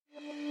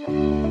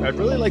I'd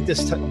really like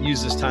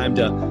use this time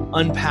to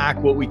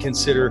unpack what we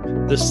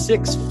consider the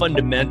 6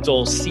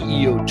 fundamental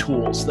CEO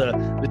tools,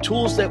 the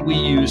tools that we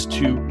use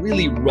to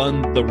really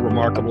run the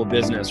remarkable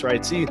business,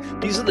 right? See,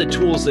 these are the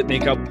tools that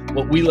make up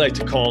what we like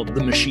to call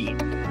the machine.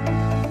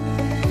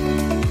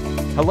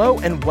 Hello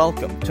and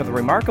welcome to the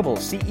Remarkable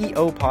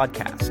CEO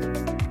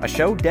Podcast, a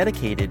show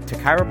dedicated to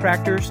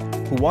chiropractors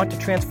who want to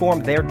transform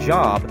their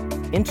job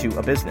into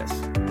a business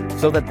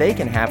so that they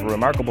can have a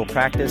remarkable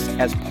practice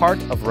as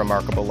part of a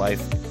remarkable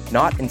life,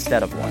 not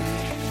instead of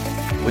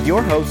one. With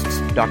your hosts,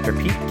 Dr.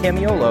 Pete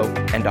Camiolo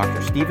and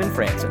Dr. Stephen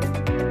Franson.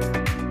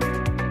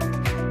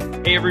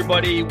 Hey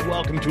everybody,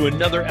 welcome to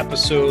another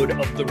episode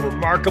of the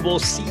Remarkable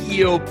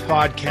CEO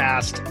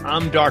Podcast.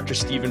 I'm Dr.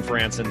 Stephen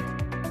Franson.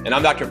 And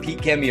I'm Dr.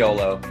 Pete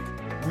Camiolo.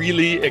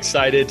 Really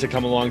excited to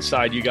come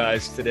alongside you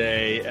guys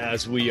today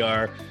as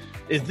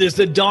there's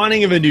the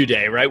dawning of a new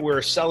day, right?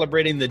 We're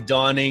celebrating the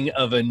dawning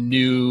of a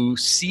new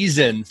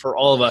season for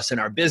all of us in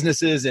our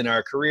businesses, in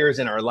our careers,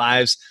 in our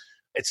lives.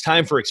 It's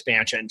time for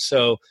expansion.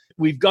 So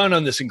we've gone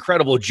on this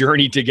incredible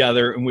journey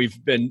together, and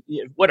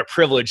what a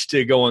privilege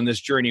to go on this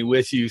journey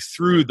with you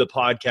through the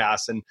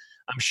podcast. And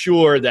I'm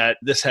sure that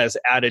this has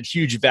added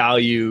huge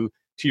value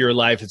to your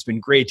life. It's been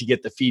great to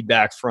get the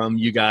feedback from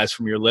you guys,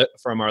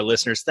 from our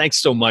listeners.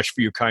 Thanks so much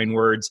for your kind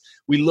words.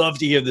 We love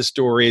to hear the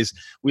stories.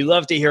 We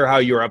love to hear how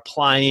you're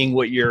applying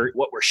what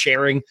we're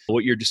sharing,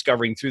 what you're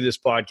discovering through this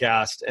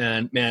podcast.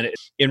 And man,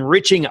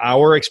 enriching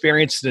our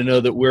experience to know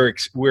that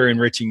we're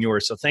enriching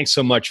yours. So thanks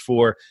so much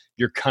for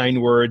your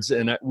kind words.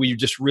 And we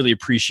just really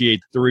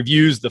appreciate the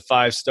reviews, the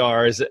 5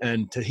 stars,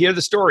 and to hear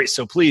the stories.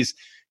 So please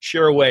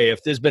share away.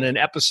 If there's been an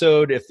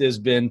episode, if there's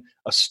been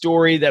a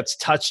story that's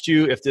touched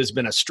you, if there's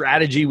been a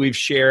strategy we've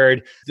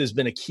shared, if there's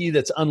been a key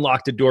that's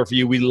unlocked a door for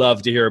you, we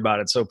love to hear about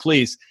it. So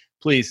please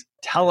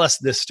tell us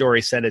this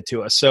story, send it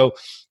to us. So,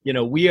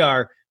 we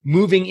are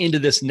moving into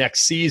this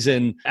next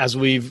season as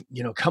we've,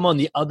 come on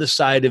the other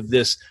side of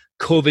this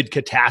COVID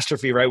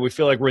catastrophe, right? We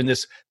feel like we're in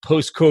this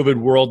post-COVID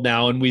world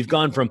now, and we've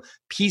gone from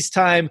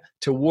peacetime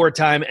to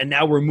wartime, and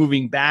now we're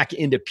moving back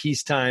into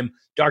peacetime.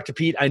 Dr.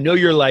 Pete, I know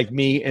you're like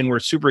me, and we're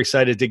super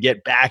excited to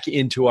get back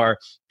into our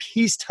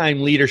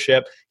peacetime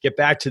leadership, get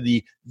back to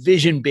the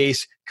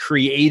vision-based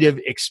creative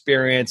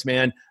experience,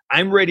 man.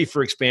 I'm ready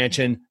for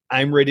expansion.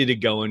 I'm ready to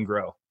go and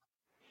grow.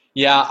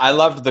 Yeah, I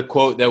loved the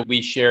quote that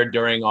we shared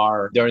during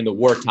the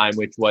wartime,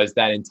 which was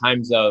that in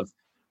times of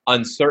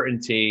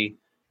uncertainty,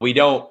 we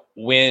don't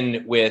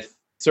win with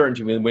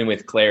certainty, we win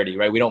with clarity,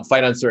 right? We don't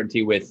fight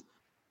uncertainty with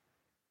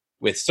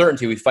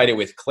certainty, we fight it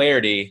with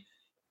clarity.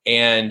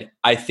 And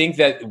I think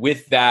that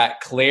with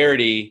that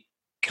clarity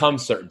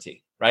comes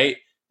certainty, right?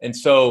 And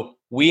so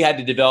we had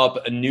to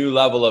develop a new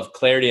level of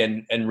clarity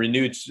and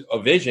renewed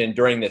vision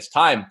during this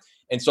time.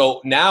 And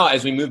so now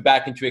as we move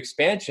back into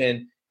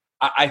expansion,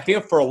 I feel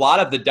for a lot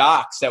of the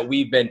docs that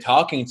we've been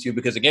talking to,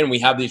 because again, we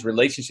have these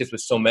relationships with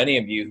so many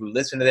of you who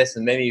listen to this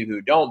and many of you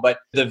who don't, but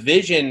the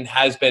vision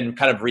has been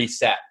kind of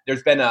reset.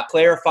 There's been a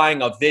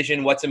clarifying of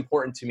vision. What's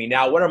important to me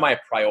now? What are my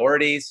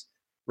priorities,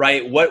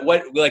 right? What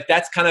like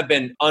that's kind of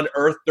been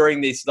unearthed during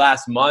these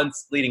last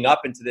months leading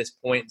up into this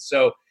point.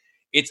 So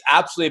it's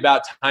absolutely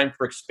about time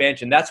for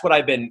expansion. That's what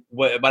I've been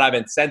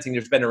sensing.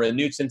 There's been a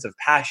renewed sense of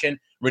passion,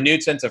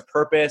 renewed sense of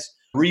purpose,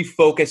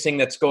 refocusing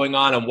that's going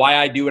on why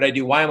I do what I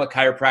do, why I'm a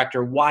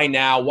chiropractor, why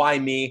now, why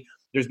me.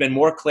 There's been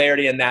more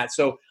clarity in that.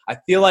 So I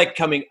feel like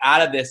coming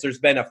out of this, there's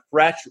been a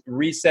fresh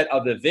reset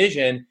of the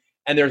vision,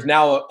 and there's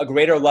now a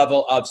greater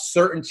level of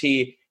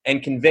certainty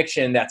and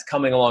conviction that's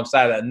coming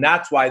alongside of that. And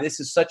that's why this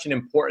is such an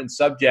important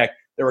subject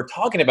that we're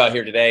talking about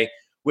here today,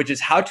 which is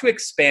how to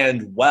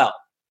expand well,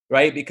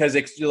 right? Because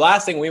the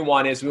last thing we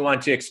want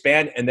to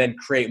expand and then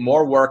create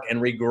more work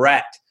and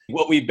regret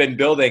what we've been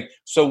building.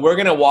 So we're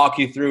going to walk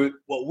you through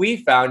what we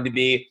found to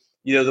be,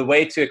 the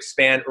way to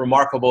expand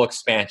remarkable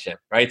expansion,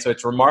 right? So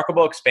it's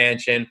remarkable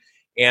expansion.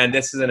 And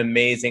this is an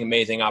amazing,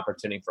 amazing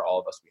opportunity for all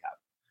of us we have.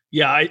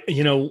 Yeah,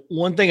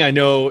 one thing I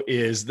know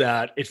is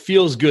that it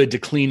feels good to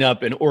clean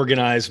up and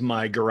organize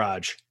my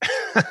garage.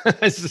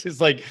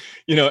 It's like,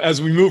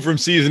 as we move from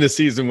season to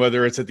season,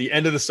 whether it's at the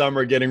end of the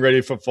summer, getting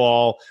ready for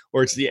fall,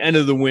 or it's the end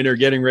of the winter,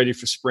 getting ready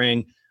for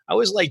spring, I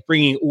always like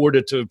bringing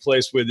order to a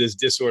place where there's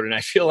disorder. And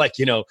I feel like,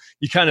 you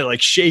kind of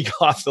like shake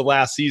off the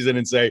last season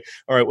and say,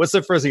 all right, what's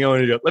the first thing I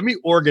want to do? Let me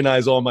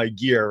organize all my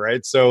gear,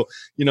 right? So,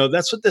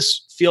 that's what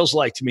this feels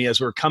like to me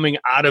as we're coming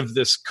out of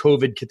this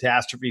COVID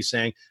catastrophe,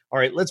 saying, all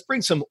right, let's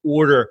bring some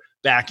order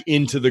back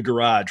into the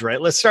garage,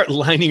 right? Let's start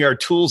lining our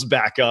tools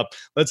back up.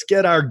 Let's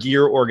get our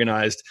gear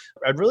organized.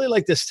 I'd really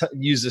like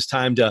use this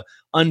time to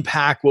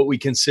unpack what we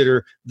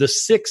consider the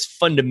 6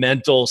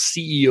 fundamental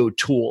CEO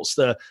tools,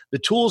 the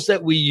tools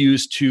that we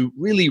use to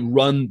really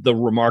run the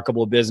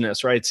remarkable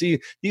business, right? See,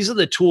 these are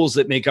the tools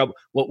that make up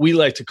what we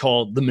like to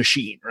call the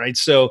machine, right?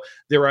 So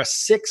there are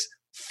 6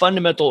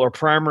 fundamental or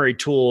primary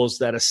tools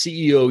that a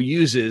CEO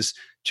uses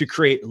to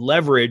create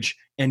leverage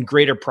and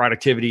greater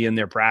productivity in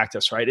their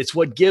practice, right? It's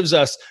what gives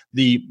us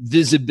the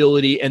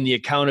visibility and the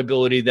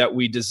accountability that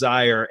we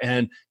desire.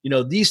 And,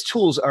 these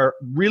tools are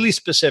really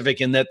specific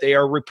in that they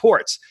are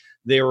reports.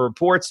 They are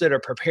reports that are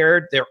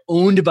prepared. They're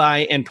owned by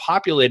and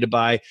populated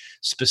by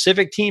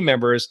specific team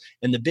members.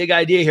 And the big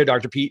idea here,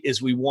 Dr. Pete,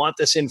 is we want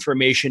this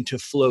information to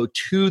flow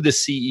to the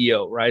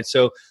CEO, right?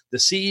 So the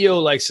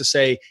CEO likes to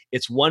say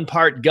it's 1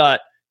 part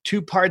gut,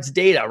 2 parts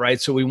data, right?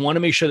 So we want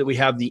to make sure that we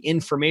have the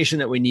information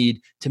that we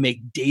need to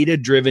make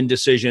data-driven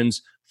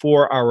decisions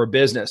for our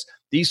business.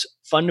 These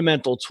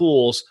fundamental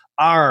tools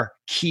are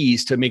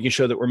keys to making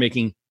sure that we're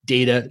making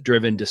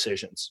data-driven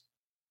decisions.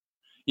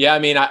 Yeah, I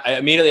mean, I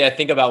immediately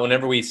think about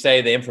whenever we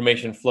say the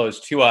information flows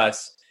to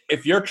us,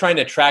 if you're trying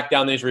to track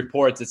down these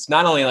reports, it's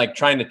not only like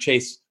trying to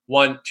chase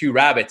 1, 2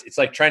 rabbits, it's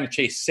like trying to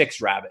chase 6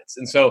 rabbits.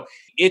 And so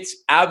it's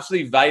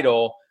absolutely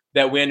vital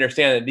that we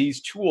understand that these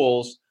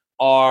tools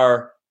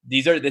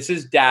this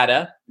is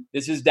data.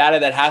 This is data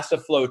that has to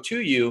flow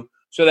to you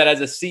so that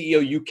as a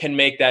CEO, you can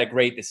make that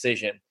great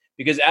decision.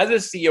 Because as a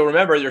CEO,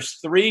 remember, there's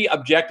 3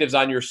 objectives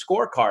on your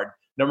scorecard.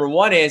 Number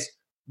 1 is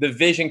the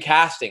vision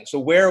casting. So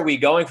where are we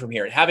going from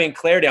here? And having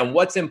clarity on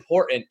what's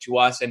important to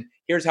us and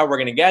here's how we're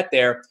going to get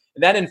there.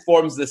 And that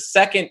informs the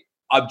second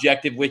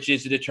objective, which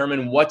is to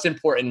determine what's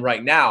important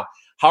right now.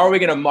 How are we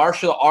going to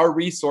marshal our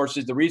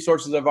resources, the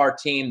resources of our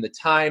team, the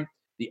time,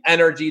 the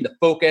energy, the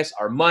focus,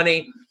 our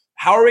money?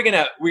 How are we're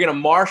going to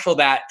marshal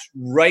that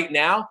right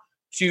now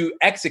to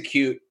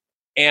execute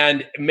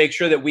and make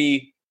sure that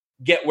we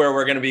get where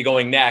we're going to be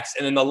going next?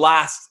 And then the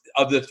last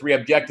of the 3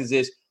 objectives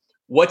is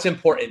what's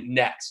important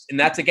next. And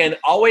that's, again,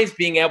 always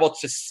being able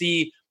to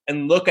see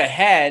and look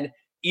ahead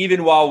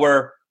even while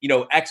we're,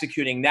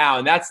 executing now.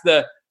 And that's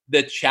the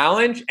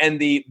challenge and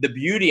the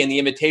beauty and the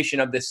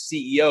invitation of the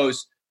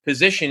CEO's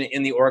position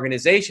in the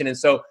organization. And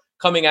so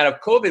coming out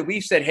of COVID,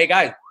 we said, hey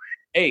guys,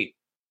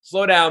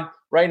 slow down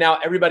right now.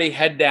 Everybody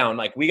head down.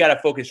 Like we got to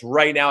focus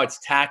right now. It's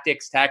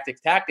tactics.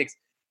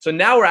 So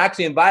now we're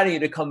actually inviting you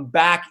to come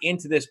back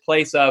into this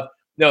place of,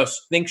 no,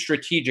 think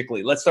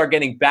strategically. Let's start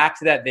getting back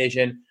to that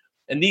vision.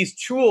 And these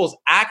tools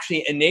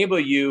actually enable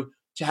you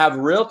to have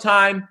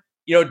real-time,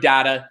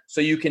 data so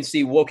you can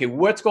see, okay,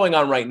 what's going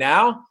on right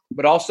now,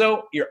 but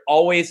also you're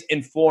always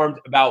informed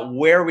about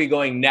where are we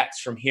going next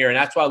from here. And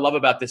that's what I love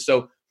about this.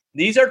 So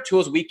these are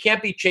tools. We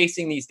can't be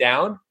chasing these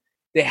down.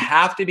 They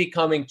have to be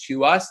coming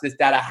to us. This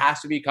data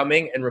has to be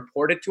coming and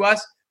reported to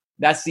us.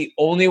 That's the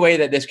only way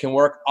that this can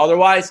work.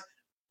 Otherwise,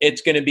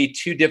 it's going to be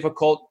too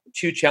difficult,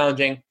 too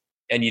challenging,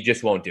 and you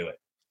just won't do it.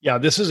 Yeah,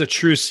 this is a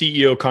true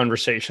CEO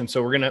conversation.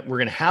 So we're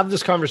gonna have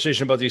this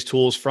conversation about these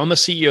tools from a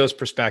CEO's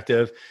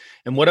perspective.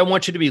 And what I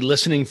want you to be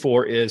listening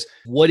for is,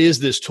 what is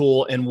this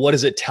tool and what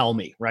does it tell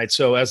me, right?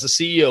 So as a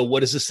CEO, what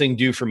does this thing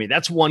do for me?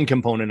 That's one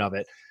component of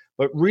it.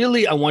 But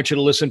really, I want you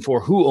to listen for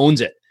who owns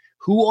it.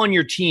 Who on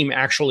your team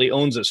actually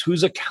owns this?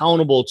 Who's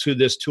accountable to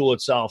this tool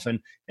itself?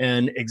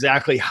 And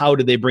exactly how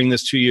do they bring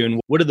this to you? And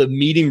what are the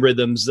meeting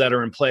rhythms that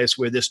are in place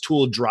where this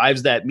tool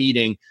drives that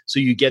meeting so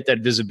you get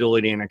that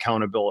visibility and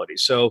accountability?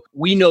 So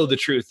we know the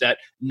truth that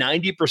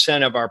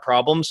 90% of our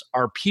problems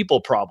are people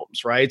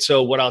problems, right?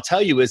 So what I'll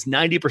tell you is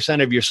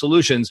 90% of your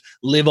solutions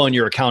live on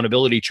your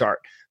accountability chart.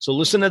 So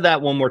listen to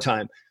that one more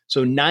time.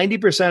 So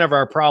 90% of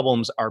our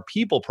problems are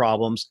people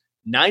problems.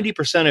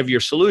 90% of your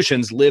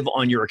solutions live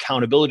on your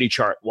accountability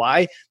chart.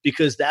 Why?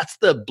 Because that's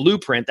the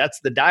blueprint,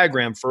 that's the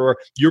diagram for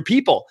your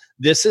people.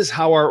 This is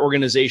how our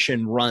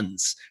organization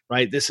runs,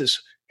 right? This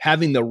is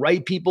having the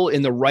right people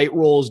in the right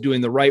roles,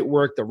 doing the right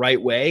work the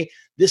right way.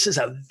 This is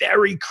a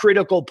very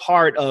critical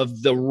part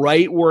of the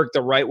right work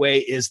the right way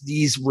is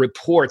these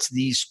reports,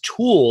 these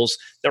tools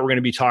that we're going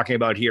to be talking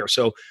about here.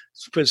 So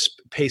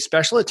pay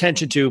special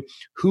attention to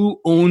who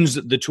owns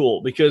the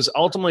tool, because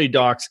ultimately,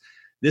 docs,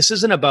 this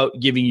isn't about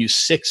giving you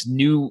 6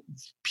 new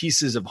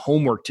pieces of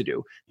homework to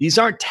do. These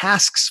aren't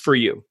tasks for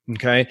you,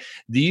 okay?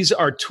 These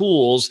are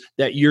tools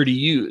that you're to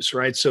use,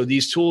 right? So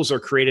these tools are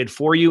created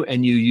for you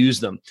and you use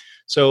them.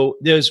 So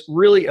there's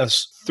really a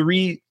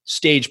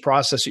 3-stage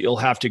process that you'll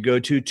have to go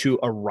to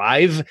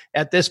arrive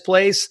at this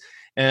place,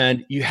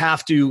 and you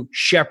have to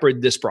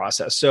shepherd this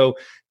process. So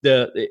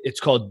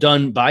it's called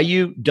done by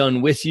you,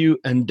 done with you,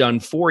 and done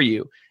for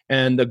you.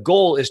 And the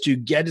goal is to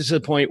get to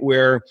the point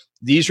where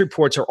these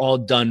reports are all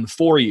done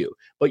for you.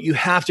 But you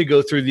have to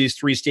go through these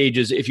 3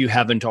 stages if you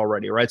haven't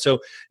already, right? So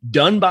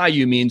done by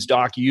you means,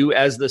 Doc, you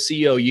as the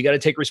CEO, you got to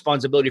take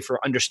responsibility for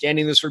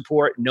understanding this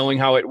report, knowing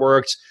how it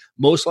works.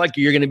 Most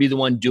likely, you're going to be the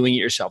one doing it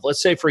yourself.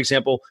 Let's say, for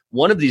example,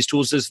 one of these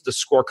tools is the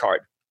scorecard.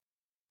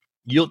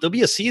 There'll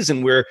be a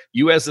season where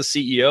you as the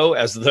CEO,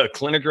 as the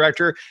clinic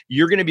director,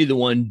 you're going to be the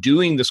one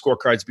doing the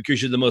scorecards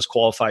because you're the most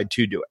qualified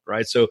to do it,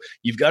 right? So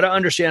you've got to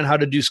understand how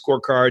to do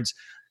scorecards,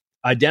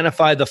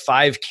 identify the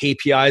 5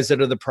 KPIs that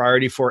are the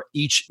priority for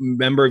each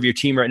member of your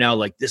team right now.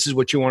 Like, this is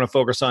what you want to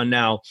focus on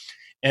now.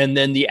 And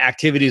then the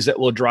activities that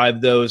will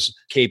drive those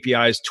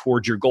KPIs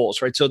towards your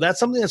goals, right? So that's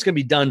something that's going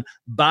to be done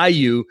by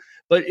you,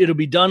 but it'll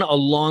be done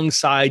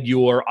alongside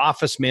your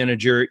office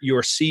manager,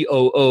 your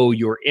COO,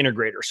 your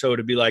integrator. So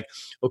it'll be like,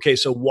 okay,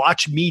 so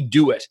watch me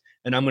do it,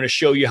 and I'm going to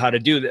show you how to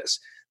do this.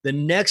 The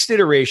next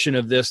iteration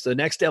of this, the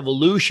next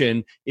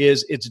evolution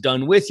is it's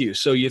done with you.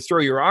 So you throw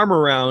your arm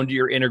around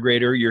your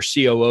integrator, your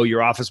COO,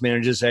 your office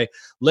manager, say,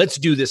 let's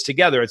do this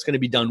together. It's going to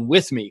be done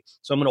with me.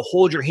 So I'm going to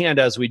hold your hand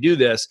as we do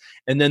this.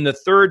 And then the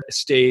third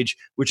stage,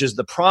 which is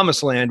the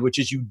promised land, which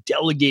is you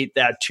delegate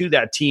that to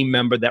that team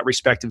member, that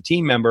respective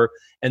team member,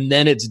 and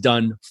then it's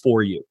done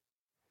for you.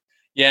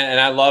 Yeah, and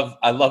I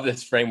love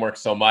this framework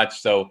so much.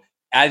 So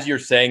as you're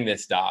saying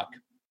this, Doc,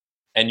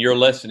 and you're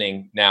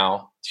listening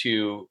now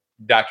to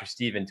Dr.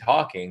 Stephen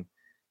talking,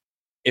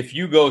 if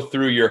you go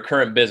through your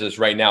current business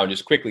right now,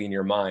 just quickly in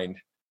your mind,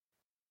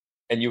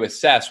 and you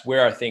assess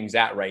where are things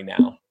at right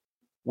now,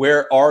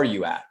 where are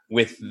you at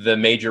with the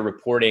major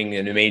reporting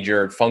and the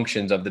major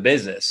functions of the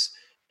business?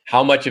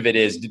 How much of it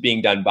is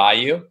being done by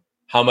you?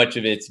 How much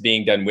of it's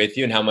being done with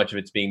you? And how much of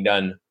it's being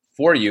done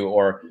for you?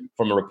 Or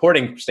from a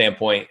reporting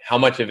standpoint, how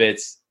much of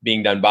it's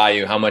being done by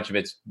you? How much of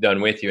it's done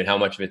with you? And how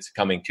much of it's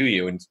coming to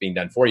you and it's being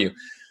done for you?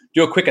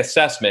 Do a quick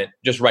assessment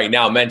just right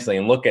now mentally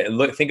and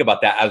think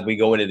about that as we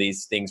go into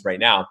these things right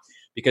now,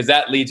 because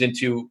that leads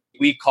into,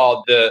 we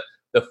call the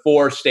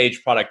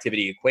 4-stage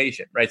productivity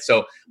equation, right?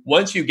 So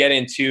once you get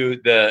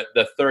into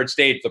the third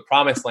stage, the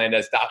promised land,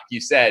 as Doc, you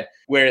said,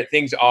 where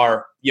things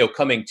are,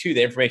 coming to,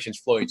 the information's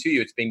flowing to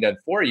you, it's being done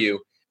for you.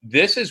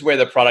 This is where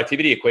the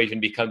productivity equation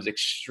becomes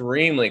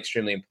extremely,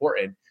 extremely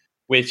important,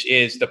 which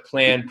is the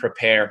plan,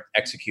 prepare,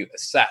 execute,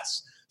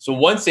 assess. So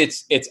once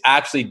it's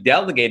actually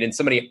delegated and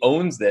somebody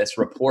owns this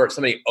report,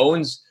 somebody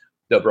owns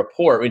the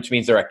report, which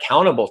means they're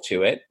accountable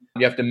to it,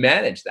 you have to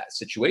manage that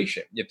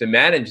situation. You have to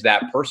manage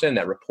that person,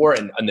 that report,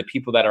 and the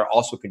people that are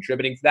also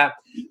contributing to that.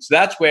 So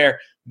that's where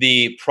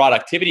the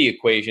productivity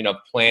equation of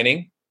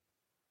planning,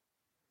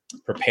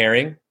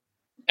 preparing,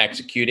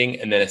 executing,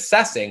 and then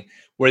assessing,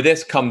 where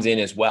this comes in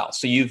as well.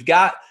 So you've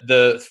got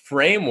the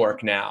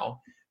framework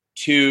now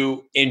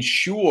to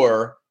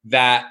ensure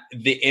that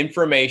the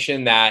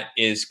information that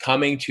is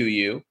coming to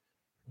you,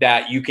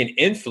 that you can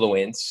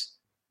influence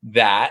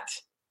that,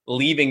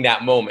 leaving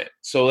that moment.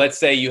 So let's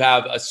say you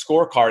have a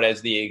scorecard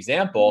as the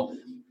example,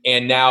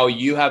 and now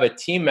you have a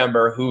team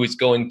member who is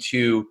going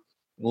to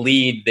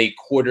lead the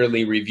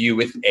quarterly review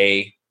with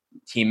a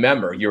team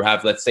member. You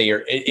have, let's say,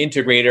 your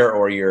integrator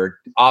or your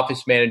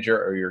office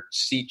manager or your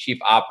chief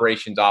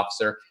operations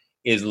officer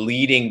is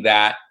leading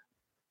that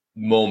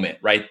moment,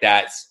 right?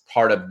 That's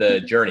part of the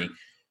journey.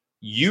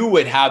 You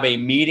would have a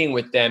meeting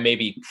with them,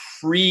 maybe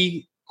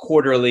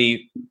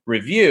pre-quarterly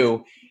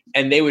review,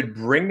 and they would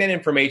bring that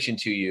information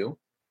to you.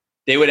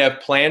 They would have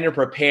planned and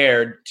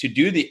prepared to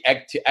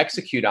to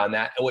execute on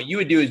that. And what you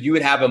would do is you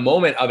would have a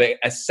moment of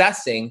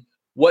assessing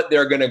what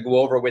they're going to go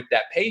over with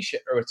that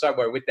patient, or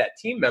with that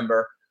team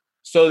member,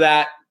 so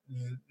that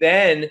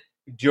then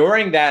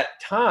during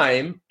that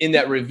time in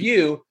that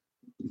review,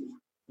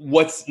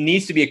 what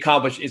needs to be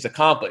accomplished is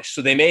accomplished.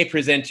 So they may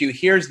present to you,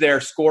 here's their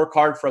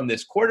scorecard from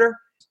this quarter.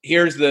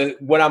 Here's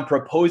what I'm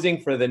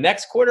proposing for the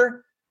next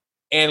quarter,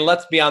 and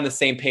let's be on the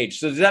same page.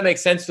 So does that make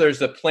sense? There's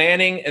the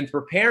planning and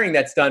preparing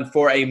that's done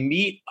for a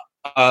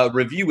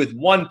review with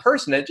one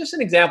person. And just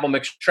an example, I'm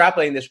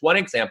extrapolating this one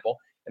example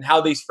and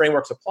how these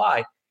frameworks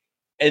apply.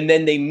 And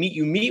then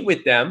you meet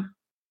with them,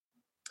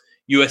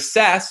 you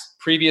assess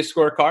previous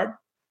scorecard,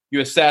 you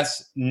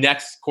assess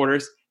next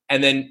quarters,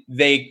 and then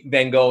they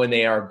go and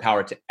they are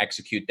empowered to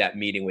execute that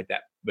meeting with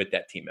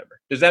that team member.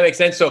 Does that make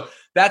sense? So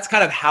that's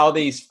kind of how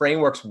these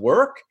frameworks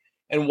work,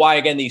 and why,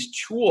 again, these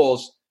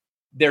tools,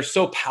 they're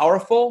so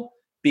powerful,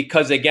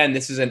 because, again,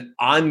 this is an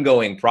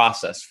ongoing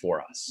process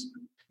for us.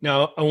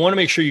 Now, I want to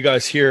make sure you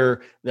guys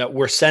hear that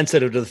we're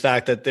sensitive to the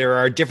fact that there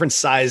are different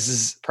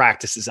sizes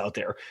practices out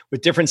there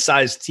with different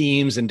size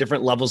teams and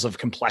different levels of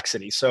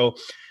complexity. So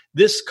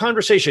this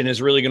conversation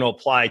is really going to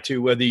apply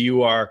to whether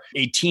you are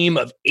a team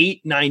of 8,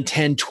 9,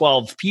 10,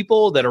 12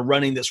 people that are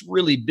running this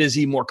really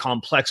busy, more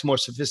complex, more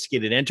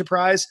sophisticated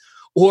enterprise,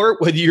 or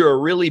whether you're a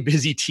really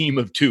busy team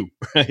of 2,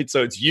 right?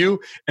 So it's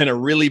you and a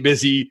really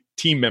busy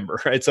team member,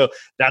 right? So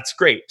that's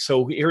great.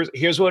 So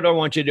here's what I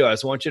want you to do. I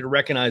want you to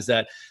recognize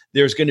that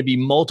there's going to be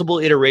multiple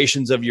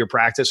iterations of your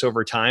practice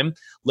over time.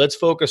 Let's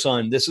focus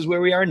on, this is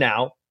where we are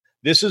now.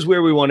 This is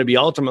where we want to be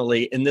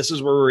ultimately, and this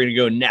is where we're going to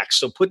go next.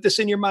 So put this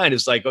in your mind.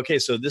 It's like, okay,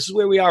 so this is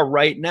where we are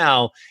right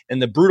now.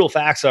 And the brutal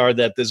facts are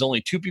that there's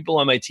only 2 people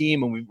on my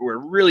team, and we're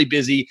really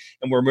busy,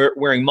 and we're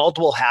wearing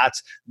multiple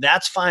hats.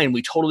 That's fine.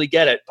 We totally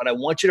get it. But I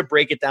want you to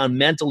break it down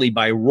mentally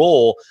by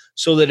role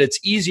so that it's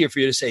easier for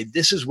you to say,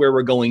 this is where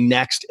we're going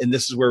next, and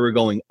this is where we're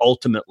going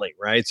ultimately,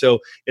 right? So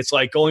it's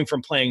like going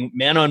from playing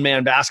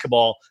man-on-man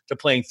basketball to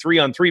playing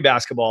 3-on-3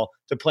 basketball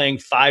to playing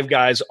 5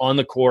 guys on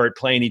the court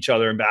playing each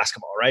other in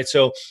basketball, right?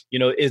 So,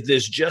 is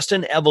this just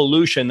an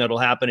evolution that'll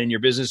happen in your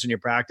business and your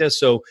practice?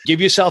 So give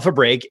yourself a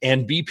break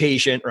and be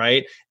patient,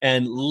 right?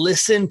 And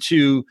listen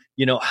to,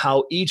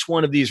 how each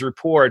one of these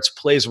reports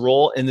plays a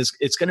role. And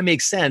it's going to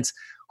make sense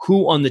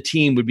who on the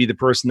team would be the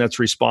person that's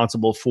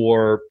responsible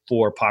for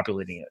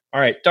populating it.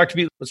 All right, Dr.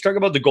 B, let's talk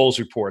about the goals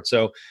report.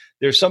 So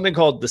there's something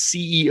called the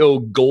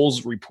CEO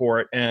goals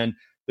report. And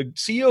The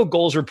CEO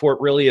goals report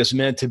really is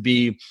meant to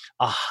be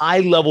a high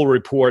level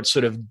report,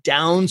 sort of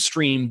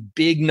downstream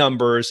big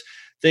numbers,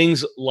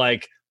 things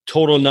like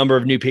total number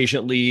of new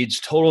patient leads,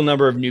 total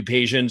number of new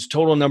patients,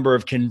 total number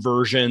of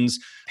conversions,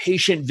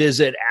 patient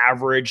visit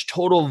average,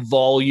 total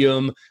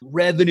volume,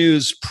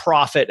 revenues,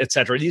 profit, et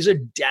cetera. These are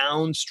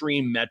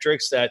downstream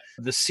metrics that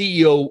the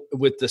CEO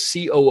with the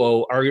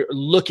COO are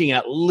looking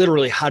at.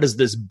 Literally, how does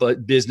this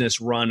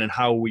business run and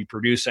how are we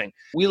producing?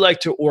 We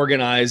like to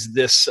organize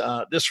this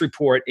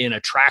report in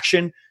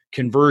attraction,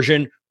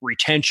 conversion,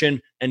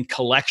 retention, and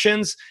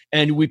collections.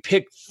 And we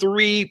pick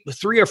three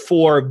or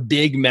four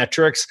big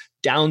metrics,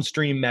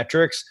 downstream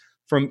metrics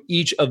from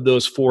each of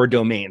those four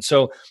domains.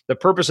 So the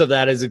purpose of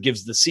that is it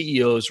gives the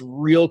CEOs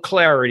real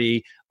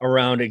clarity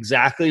around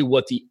exactly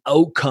what the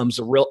outcomes,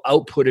 the real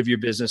output of your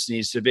business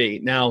needs to be.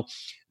 Now,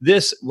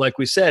 this, like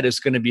we said,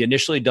 is going to be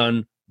initially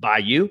done by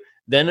you.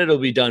 Then it'll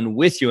be done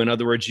with you. In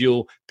other words,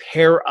 you'll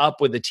pair up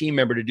with a team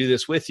member to do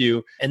this with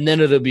you, and then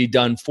it'll be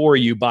done for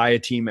you by a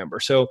team member.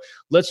 So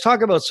let's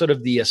talk about sort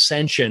of the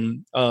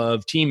ascension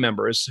of team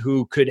members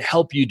who could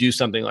help you do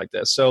something like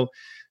this. So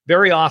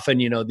very often,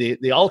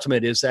 the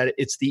ultimate is that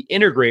it's the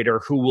integrator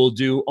who will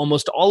do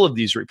almost all of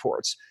these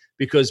reports,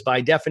 because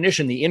by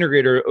definition, the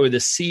integrator or the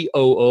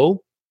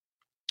COO,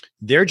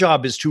 their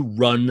job is to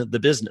run the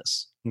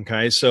business.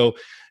 Okay. So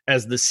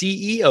as the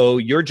CEO,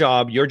 your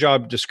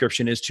job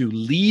description is to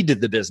lead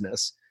the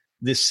business.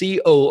 The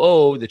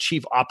COO, the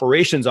chief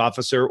operations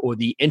officer, or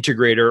the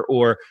integrator,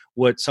 or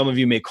what some of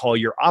you may call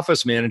your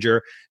office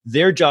manager,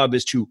 their job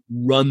is to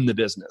run the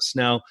business.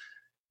 Now,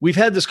 we've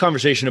had this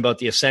conversation about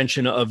the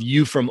ascension of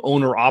you from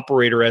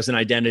owner-operator as an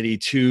identity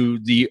to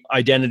the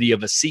identity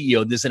of a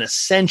CEO. There's an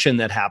ascension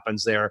that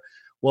happens there.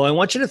 Well, I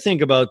want you to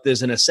think about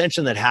there's an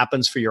ascension that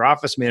happens for your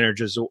office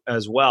managers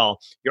as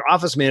well. Your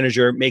office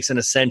manager makes an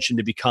ascension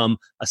to become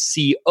a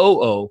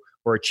COO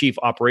or a chief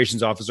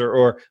operations officer,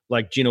 or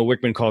like Gino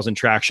Wickman calls in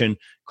Traction,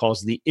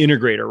 calls the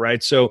integrator,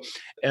 right? So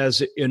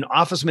as an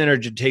office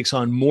manager takes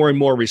on more and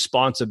more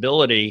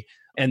responsibility,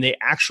 and they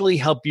actually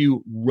help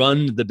you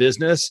run the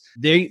business,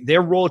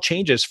 their role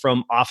changes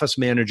from office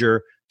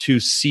manager to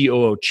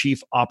COO,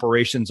 chief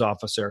operations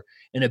officer.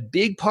 And a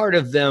big part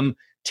of them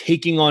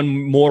taking on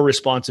more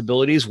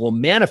responsibilities will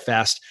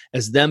manifest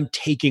as them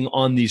taking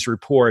on these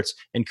reports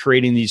and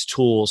creating these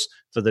tools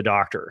for the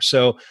doctor.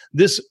 So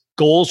this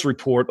goals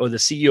report, or the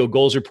CEO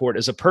goals report,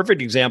 is a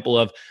perfect example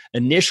of,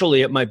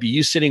 initially it might be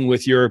you sitting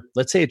with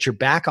let's say it's your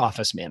back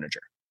office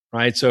manager,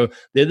 right? So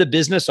they're the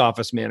business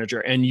office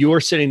manager, and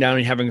you're sitting down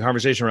and having a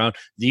conversation around,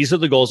 these are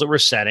the goals that we're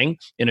setting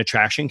in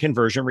attraction,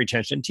 conversion,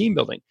 retention, team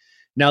building.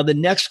 Now, the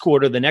next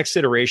quarter, the next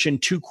iteration,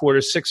 2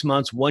 quarters, 6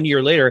 months, 1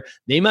 year later,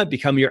 they might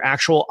become your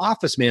actual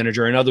office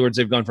manager. In other words,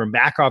 they've gone from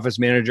back office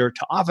manager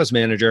to office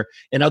manager.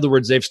 In other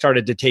words, they've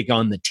started to take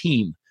on the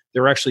team.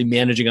 They're actually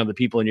managing other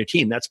people in your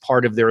team. That's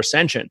part of their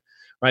ascension,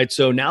 right?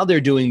 So now they're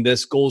doing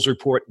this goals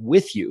report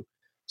with you.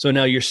 So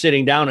now you're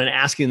sitting down and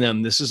asking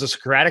them, this is a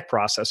Socratic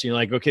process. You're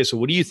like, okay, so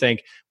what do you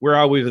think? Where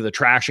are we with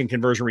attraction,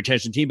 conversion,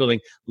 retention, team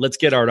building? Let's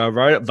get our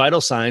vital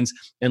signs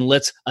and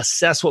let's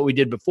assess what we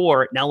did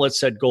before. Now let's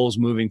set goals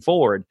moving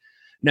forward.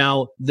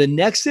 Now, the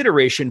next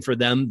iteration for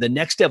them, the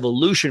next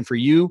evolution for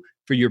you,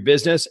 for your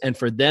business, and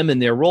for them in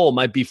their role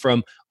might be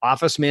from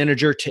office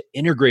manager to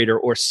integrator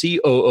or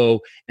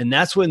COO. And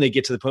that's when they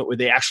get to the point where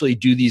they actually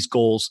do these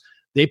goals.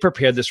 They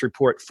prepare this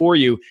report for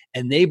you,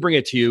 and they bring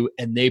it to you,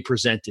 and they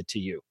present it to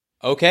you.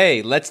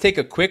 Okay, let's take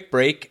a quick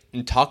break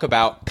and talk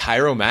about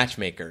Chiro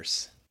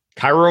Matchmakers.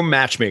 Chiro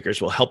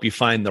Matchmakers will help you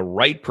find the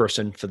right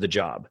person for the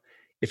job.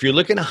 If you're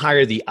looking to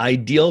hire the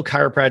ideal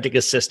chiropractic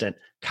assistant,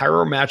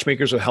 Chiro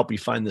Matchmakers will help you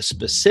find the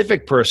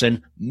specific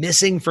person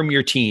missing from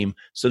your team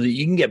so that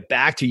you can get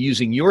back to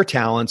using your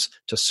talents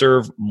to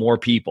serve more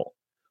people.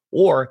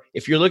 Or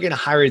if you're looking to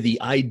hire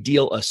the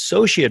ideal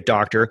associate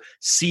doctor,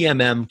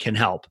 CMM can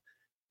help.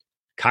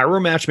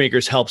 Chiro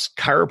Matchmakers helps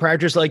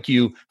chiropractors like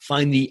you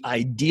find the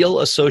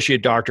ideal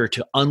associate doctor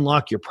to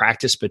unlock your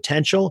practice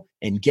potential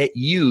and get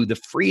you the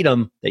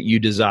freedom that you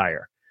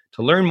desire.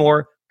 To learn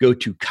more, go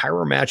to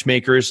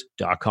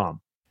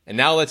chiromatchmakers.com. And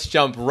now let's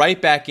jump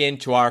right back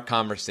into our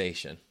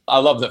conversation. I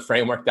love the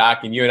framework,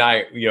 Doc. And you and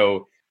I,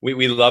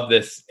 we love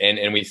this,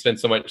 and we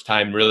spend so much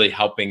time really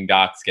helping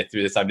docs get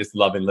through this. I'm just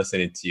loving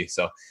listening to you.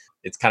 So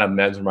it's kind of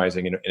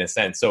mesmerizing in a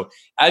sense. So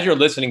as you're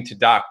listening to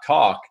Doc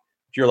talk,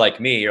 if you're like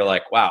me, you're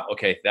like, wow,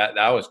 okay, that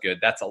was good.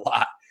 That's a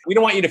lot. We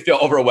don't want you to feel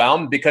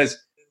overwhelmed, because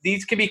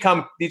these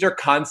are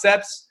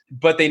concepts,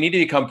 but they need to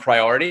become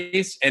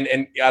priorities.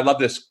 And I love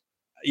this,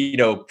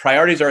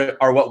 priorities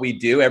are what we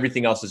do.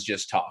 Everything else is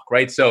just talk,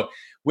 right? So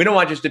we don't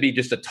want just to be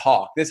just a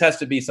talk. This has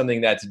to be something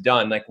that's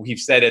done. Like we've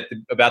said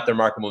about the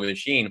Remarkable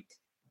Machine,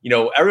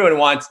 everyone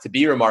wants to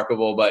be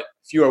remarkable, but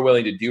few are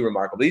willing to do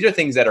remarkable. These are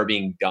things that are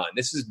being done.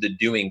 This is the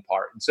doing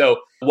part. And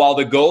so while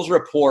the goals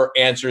report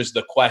answers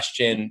the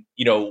question,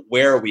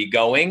 where are we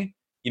going?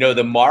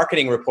 The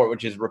marketing report,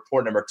 which is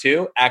report number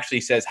 2, actually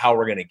says how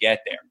we're going to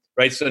get there,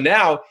 right? So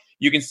now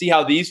you can see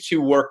how these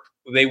two work.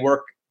 They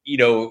work,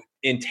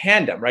 in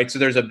tandem, right? So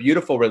there's a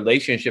beautiful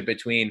relationship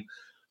between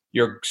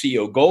your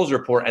CEO goals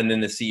report, and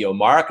then the CEO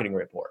marketing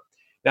report.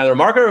 Now, the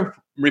marketing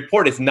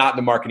report is not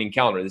the marketing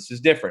calendar. This is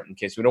different in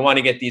case we don't want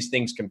to get these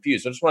things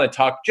confused. So I just want to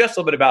talk just a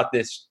little bit about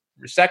this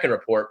second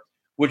report,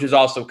 which is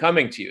also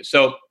coming to you.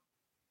 So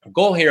the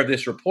goal here of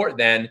this report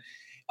then,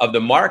 of the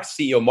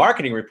CEO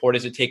marketing report,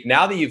 is to take,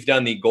 now that you've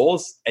done the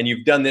goals and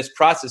you've done this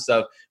process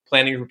of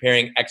planning,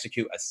 preparing,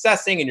 execute,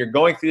 assessing, and you're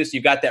going through this,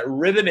 you've got that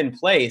rhythm in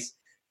place,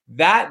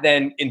 that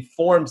then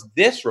informs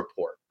this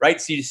report, right?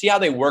 So you see how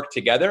they work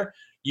together?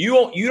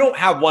 You don't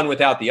have one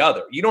without the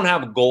other. You don't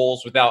have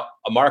goals without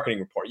a marketing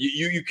report.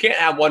 You can't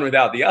have one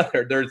without the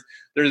other.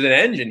 There's an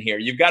engine here.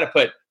 You've got to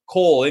put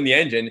coal in the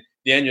engine.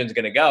 The engine's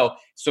going to go.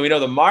 So we know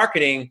the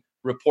marketing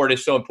report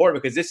is so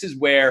important because this is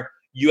where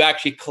you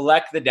actually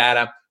collect the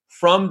data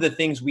from the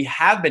things we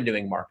have been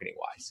doing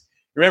marketing-wise.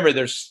 Remember,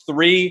 there's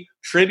 3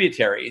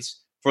 tributaries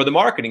for the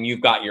marketing.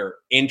 You've got your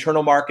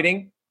internal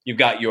marketing, you've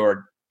got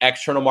your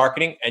external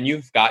marketing, and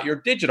you've got your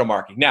digital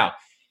marketing. Now,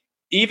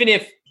 even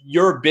if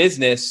your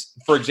business,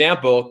 for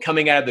example,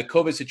 coming out of the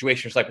COVID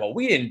situation, it's like, well,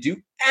 we didn't do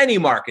any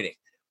marketing.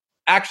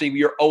 Actually,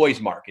 you're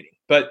always marketing.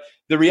 But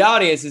the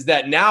reality is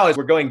that now as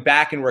we're going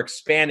back and we're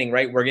expanding,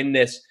 right? We're in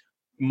this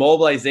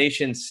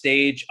mobilization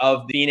stage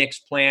of the Phoenix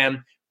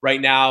plan.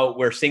 Right now,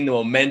 we're seeing the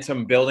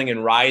momentum building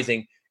and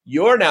rising.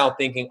 You're now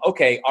thinking,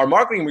 okay, our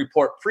marketing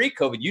report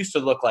pre-COVID used to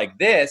look like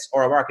this,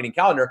 or our marketing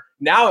calendar.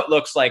 Now it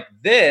looks like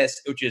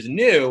this, which is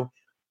new.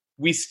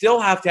 We still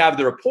have to have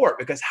the report,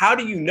 because how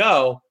do you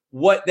know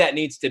what that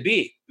needs to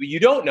be? You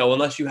don't know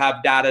unless you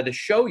have data to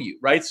show you,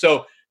 right?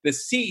 So the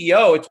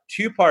CEO, it's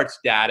 2 parts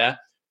data.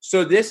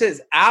 So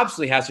this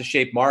absolutely has to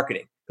shape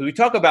marketing. Because we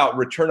talk about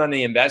return on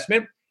the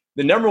investment.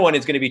 The number 1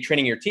 is going to be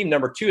training your team.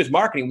 Number 2 is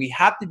marketing. We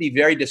have to be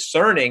very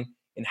discerning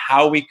in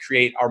how we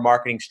create our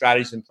marketing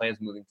strategies and plans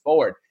moving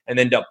forward, and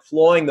then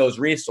deploying those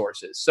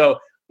resources. So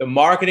the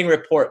marketing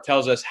report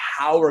tells us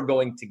how we're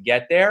going to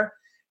get there.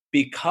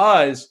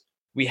 Because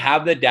we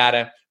have the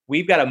data,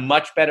 we've got a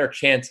much better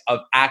chance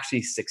of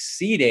actually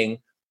succeeding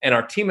and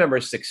our team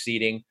members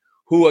succeeding,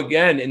 who,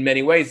 again, in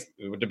many ways,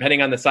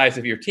 depending on the size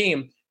of your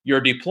team,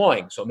 you're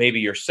deploying. So maybe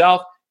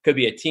yourself, could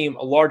be a team,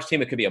 a large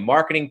team, it could be a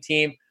marketing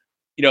team.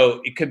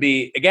 It could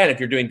be, again, if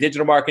you're doing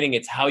digital marketing,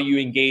 it's how you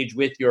engage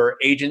with your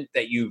agent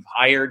that you've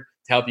hired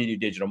to help you do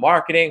digital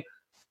marketing.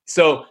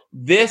 So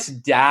this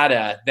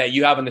data that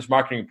you have in this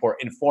marketing report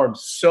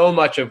informs so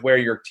much of where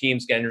your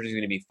team's energy is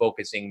going to be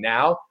focusing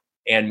now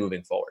and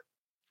moving forward.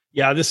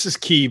 Yeah, this is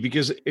key,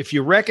 because if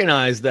you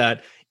recognize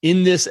that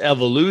in this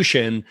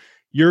evolution,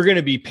 you're going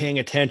to be paying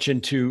attention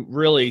to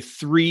really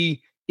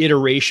 3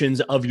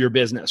 iterations of your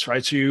business,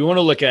 right? So you want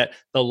to look at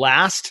the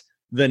last,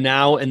 the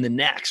now, and the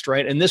next,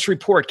 right? And this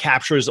report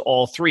captures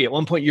all 3. At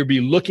one point, you'll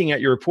be looking at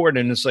your report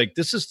and it's like,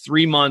 this is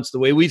 3 months, the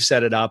way we've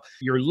set it up.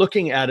 You're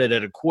looking at it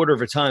at a quarter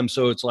of a time.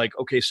 So it's like,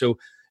 okay, so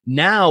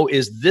now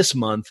is this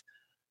month,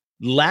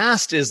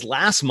 last is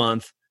last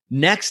month,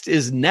 next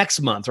is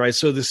next month, right?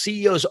 So the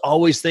CEO is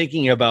always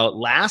thinking about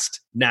last,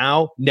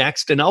 now,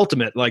 next, and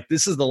ultimate. Like,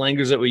 this is the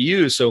language that we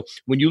use. So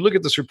when you look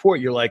at this report,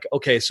 you're like,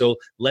 okay, so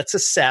let's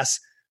assess,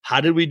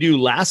 how did we do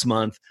last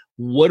month?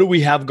 What do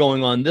we have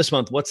going on this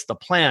month? What's the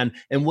plan?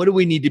 And what do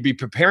we need to be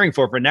preparing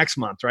for next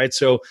month, right?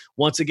 So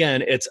once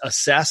again, it's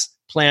assess,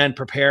 plan,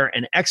 prepare,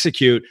 and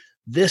execute.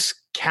 This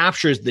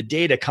captures the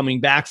data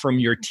coming back from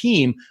your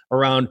team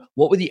around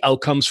what were the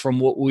outcomes from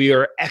what we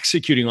are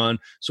executing on.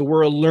 So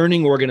we're a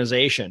learning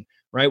organization,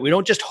 right? We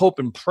don't just hope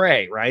and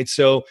pray, right?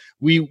 So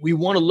we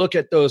want to look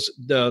at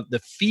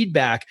the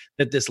feedback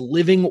that this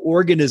living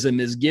organism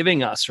is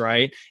giving us,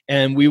 right?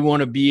 And we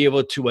want to be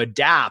able to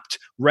adapt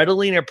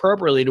readily and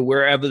appropriately to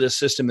wherever the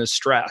system is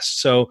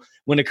stressed. So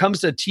when it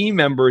comes to team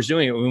members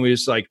doing it,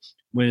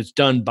 when it's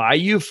done by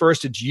you,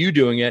 first it's you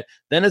doing it,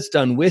 then it's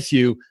done with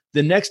you.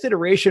 The next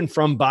iteration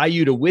from by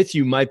you to with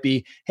you might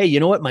be, hey, you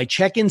know what? My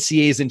check-in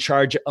CA is in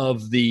charge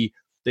of the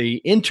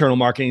internal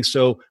marketing.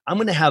 So I'm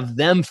going to have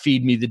them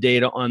feed me the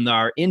data on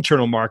our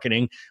internal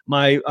marketing.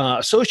 My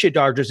associate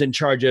doctor is in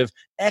charge of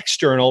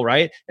external,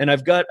 right? And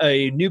I've got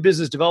a new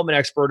business development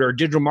expert or a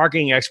digital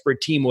marketing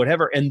expert team,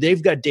 whatever, and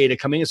they've got data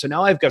coming in. So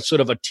now I've got sort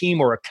of a team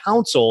or a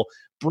council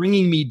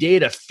bringing me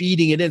data,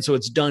 feeding it in. So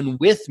it's done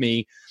with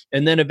me.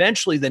 And then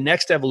eventually the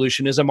next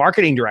evolution is a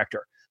marketing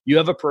director. You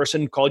have a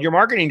person called your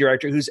marketing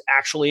director who's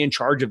actually in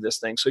charge of this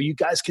thing. So you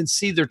guys can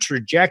see the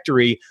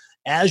trajectory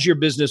as your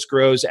business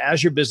grows,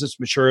 as your business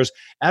matures,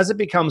 as it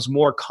becomes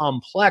more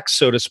complex,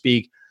 so to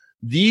speak.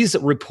 These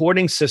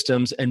reporting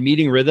systems and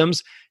meeting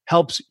rhythms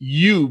helps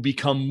you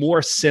become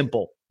more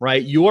simple,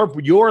 right?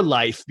 Your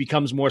life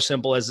becomes more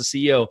simple as a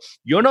CEO.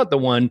 You're not the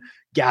one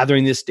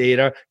gathering this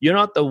data. You're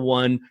not the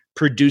one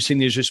producing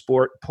these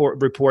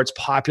reports,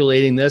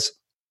 populating this.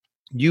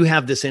 You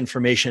have this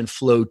information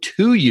flow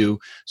to you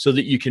so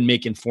that you can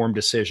make informed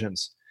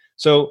decisions.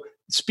 So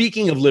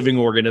speaking of living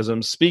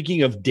organisms,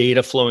 speaking of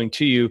data flowing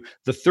to you,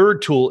 the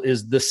third tool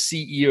is the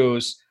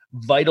CEO's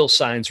vital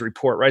signs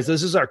report, right? So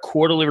this is our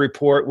quarterly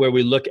report where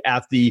we look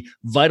at the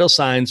vital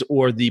signs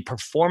or the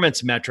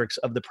performance metrics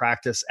of the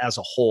practice as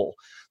a whole.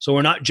 So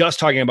we're not just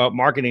talking about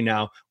marketing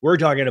now. We're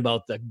talking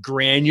about the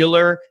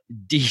granular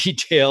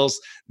details.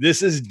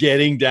 This is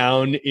getting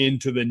down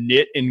into the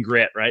nit and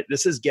grit, right?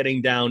 This is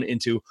getting down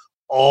into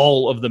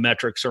all of the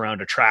metrics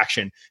around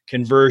attraction,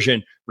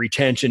 conversion,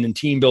 retention, and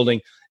team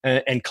building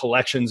and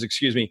collections,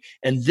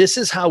 And this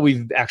is how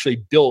we've actually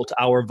built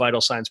our Vital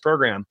Signs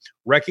program,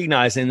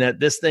 recognizing that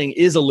this thing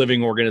is a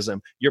living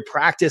organism. Your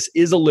practice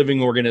is a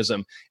living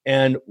organism.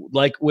 And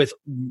like with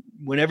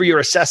whenever you're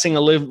assessing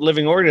a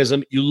living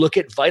organism, you look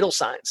at vital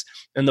signs,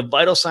 and the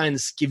vital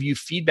signs give you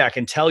feedback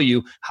and tell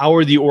you how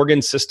are the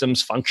organ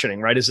systems functioning,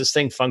 right? Is this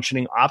thing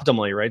functioning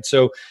optimally, right?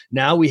 So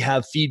now we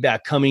have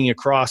feedback coming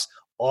across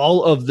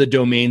all of the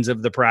domains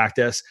of the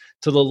practice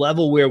to the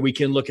level where we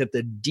can look at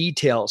the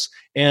details.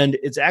 And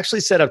it's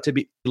actually set up to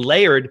be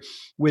layered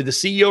with the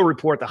CEO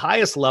report. The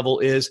highest level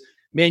is,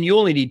 man, you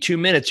only need 2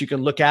 minutes. You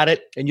can look at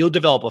it and you'll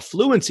develop a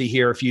fluency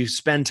here if you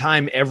spend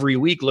time every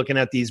week looking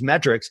at these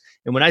metrics.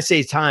 And when I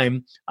say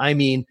time, I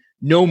mean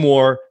no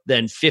more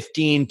than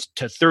 15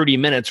 to 30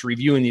 minutes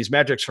reviewing these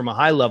metrics from a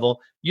high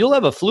level. You'll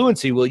have a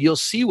fluency where you'll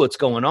see what's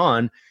going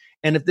on.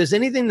 And if there's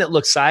anything that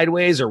looks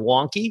sideways or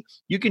wonky,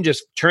 you can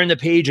just turn the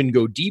page and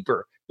go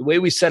deeper. The way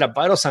we set up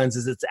vital signs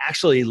is it's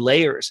actually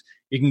layers.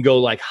 You can go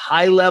like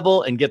high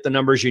level and get the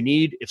numbers you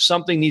need. If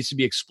something needs to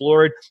be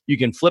explored, you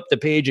can flip the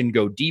page and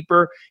go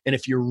deeper. And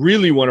if you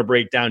really want to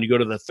break down, you go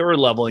to the third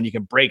level and you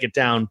can break it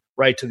down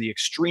right to the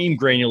extreme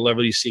granular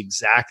level. You see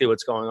exactly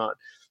what's going on.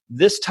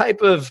 This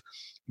type of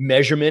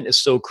measurement is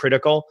so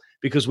critical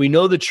because we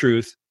know the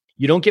truth.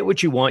 You don't get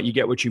what you want, you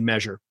get what you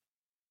measure.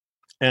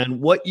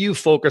 And what you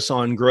focus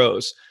on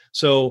grows.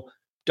 So,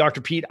 Dr.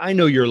 Pete, I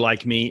know you're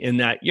like me in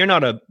that you're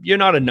not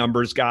a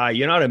numbers guy,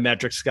 you're not a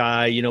metrics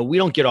guy. We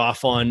don't get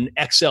off on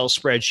Excel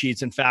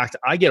spreadsheets. In fact,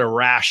 I get a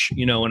rash,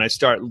 when I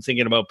start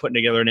thinking about putting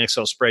together an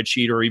Excel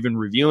spreadsheet or even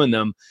reviewing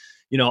them.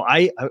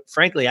 I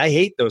frankly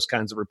hate those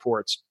kinds of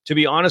reports, to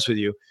be honest with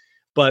you.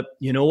 But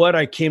you know what?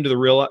 I came to the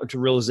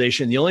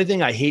realization, the only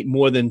thing I hate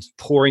more than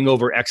poring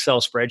over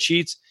Excel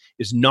spreadsheets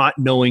is not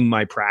knowing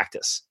my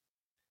practice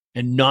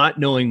and not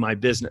knowing my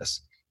business.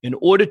 In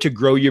order to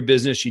grow your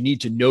business, you need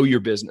to know your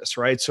business,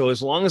 right? So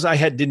as long as I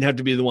didn't have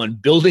to be the one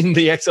building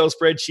the Excel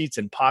spreadsheets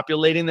and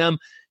populating them,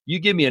 you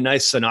give me a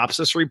nice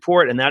synopsis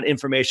report and that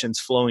information's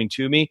flowing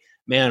to me.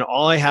 Man,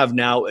 all I have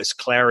now is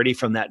clarity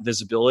from that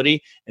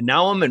visibility. And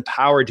now I'm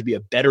empowered to be a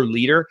better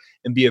leader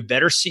and be a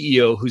better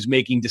CEO who's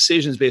making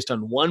decisions based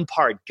on 1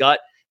 part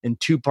gut and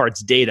 2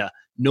 parts data.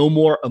 No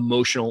more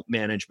emotional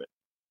management.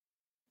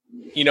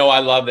 I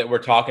love that we're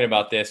talking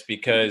about this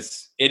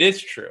because it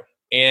is true.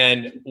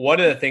 And one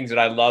of the things that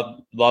I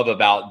love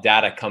about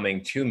data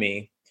coming to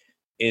me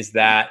is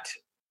that,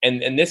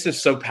 and this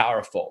is so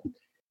powerful,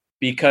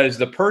 because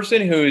the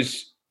person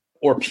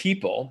or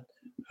people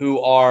who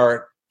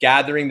are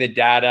gathering the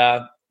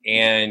data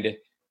and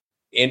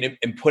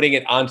putting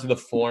it onto the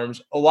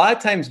forms, a lot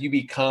of times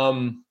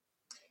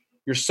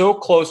you're so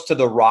close to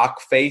the rock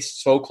face,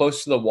 so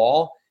close to the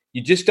wall,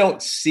 you just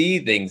don't see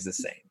things the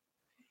same.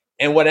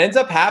 And what ends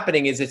up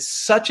happening is it's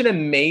such an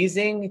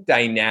amazing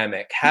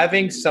dynamic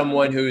having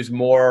someone who's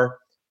more,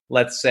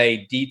 let's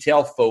say,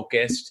 detail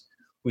focused,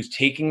 who's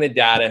taking the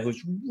data,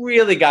 who's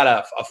really got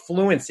a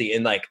fluency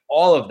in like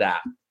all of that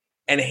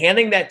and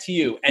handing that to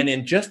you. And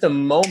in just a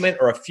moment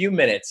or a few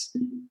minutes,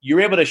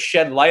 you're able to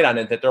shed light on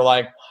it that they're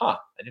like, I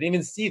didn't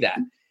even see that.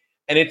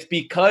 And it's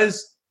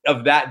because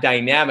of that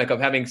dynamic of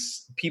having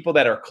people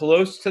that are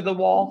close to the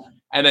wall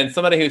and then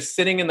somebody who's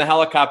sitting in the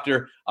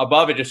helicopter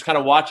above it, just kind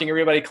of watching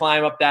everybody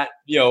climb up that,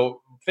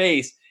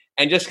 face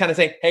and just kind of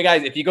saying, hey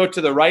guys, if you go to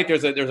the right,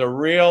 there's a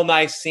real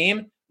nice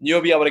seam.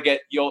 You'll be able to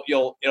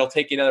it'll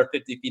take you another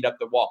 50 feet up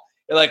the wall.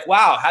 You're like,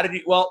 wow, how did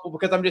you? Well,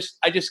 because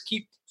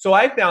so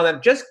I found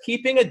that just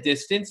keeping a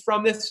distance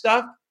from this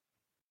stuff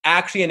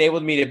actually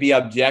enabled me to be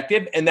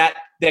objective. And that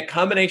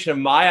combination of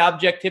my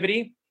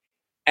objectivity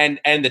and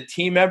the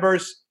team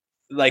members,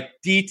 like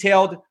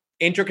detailed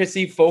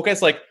intricacy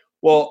focus, like,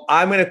 well,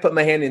 I'm going to put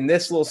my hand in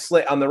this little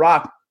slit on the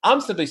rock.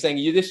 I'm simply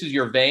saying, this is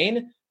your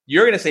vein.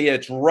 You're going to say, yeah,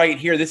 it's right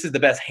here. This is the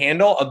best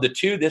handle of the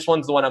two. This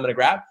one's the one I'm going to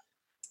grab.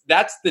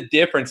 That's the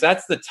difference.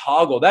 That's the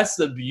toggle. That's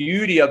the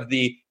beauty of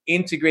the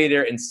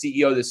integrator and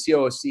CEO, the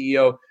COO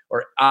CEO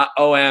or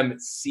OM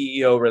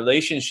CEO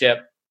relationship.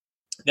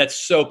 That's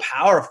so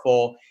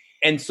powerful.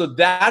 And so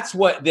that's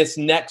what this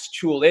next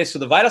tool is. So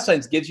the Vital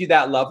Signs gives you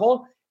that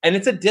level. And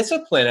it's a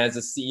discipline as a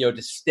CEO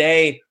to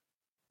stay,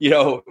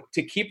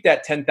 to keep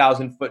that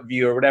 10,000 foot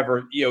view or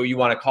whatever, you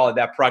want to call it,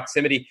 that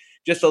proximity,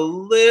 just a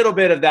little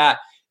bit of that.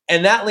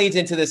 And that leads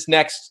into this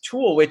next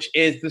tool, which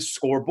is the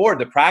scoreboard,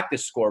 the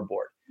practice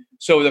scoreboard.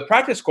 So the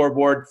practice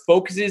scoreboard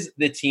focuses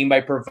the team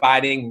by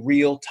providing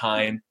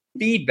real-time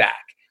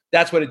feedback.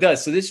 That's what it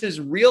does. So this is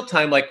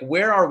real-time, like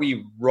where are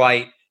we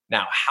right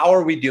now? How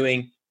are we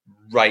doing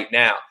right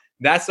now?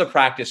 That's the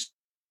practice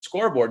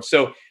scoreboard.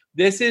 So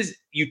this is,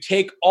 you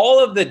take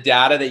all of the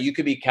data that you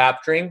could be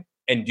capturing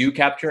and do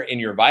capture in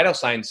your Vital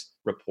Signs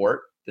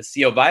report, the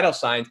CEO vital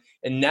signs.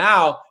 And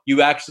now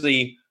you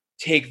actually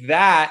take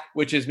that,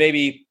 which is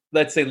maybe,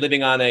 let's say,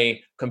 living on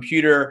a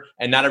computer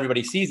and not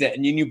everybody sees it.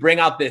 And then you bring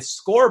out this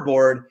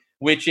scoreboard,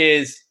 which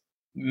is,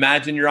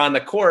 imagine you're on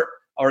the court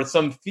or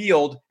some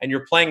field and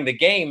you're playing the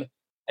game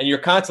and you're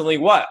constantly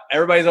what?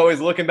 Everybody's always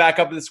looking back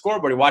up at the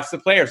scoreboard. You watch the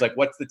players, like,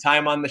 what's the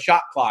time on the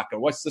shot clock, or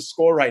what's the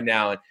score right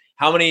now? And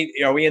how many,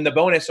 are we in the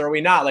bonus or are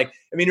we not? Like,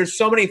 I mean, there's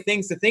so many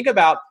things to think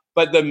about,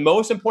 but the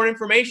most important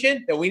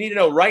information that we need to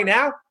know right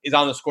now is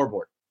on the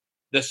scoreboard.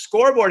 The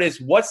scoreboard is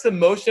what's the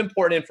most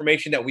important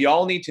information that we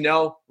all need to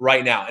know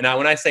right now. And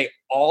when I say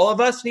all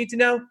of us need to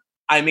know,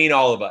 I mean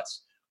all of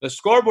us. The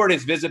scoreboard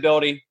is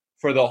visibility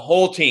for the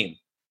whole team.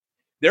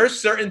 There are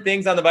certain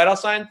things on the vital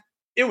sign,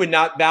 it would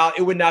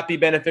not be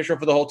beneficial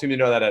for the whole team to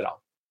know that at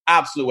all.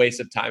 Absolute waste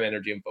of time,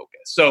 energy, and focus.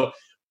 So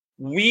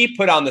we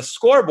put on the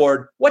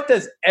scoreboard, what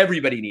does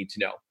everybody need to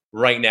know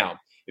right now?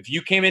 If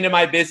you came into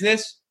my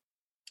business,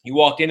 you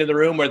walked into the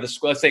room where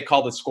let's say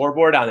call the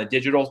scoreboard on a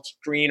digital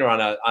screen or on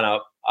a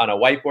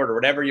whiteboard or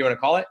whatever you want to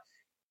call it,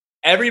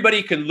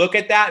 everybody could look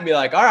at that and be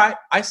like, all right,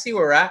 I see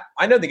where we're at.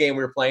 I know the game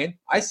we were playing.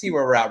 I see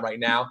where we're at right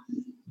now.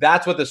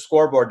 That's what the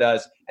scoreboard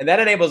does. And that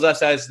enables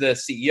us as the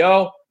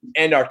CEO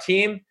and our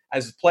team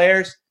as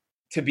players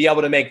to be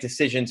able to make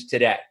decisions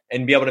today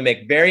and be able to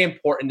make very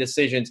important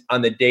decisions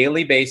on the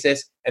daily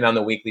basis and on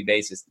the weekly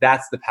basis.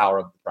 That's the power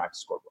of the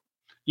practice scoreboard.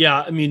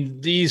 Yeah, I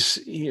mean,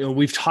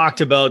 we've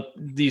talked about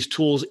these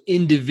tools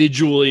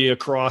individually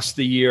across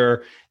the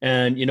year.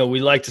 And, we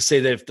like to say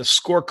that if the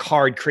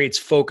scorecard creates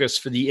focus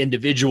for the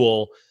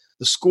individual,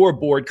 the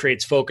scoreboard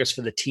creates focus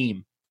for the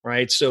team,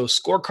 right? So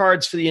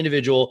scorecards for the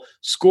individual,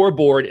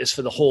 scoreboard is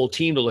for the whole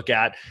team to look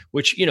at,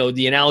 which,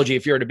 the analogy,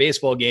 if you're at a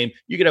baseball game,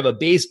 you could have a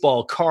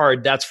baseball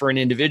card that's for an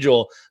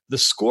individual. The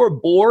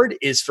scoreboard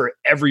is for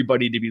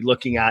everybody to be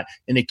looking at,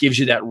 and it gives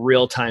you that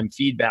real-time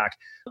feedback.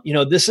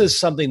 This is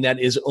something that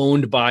is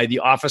owned by the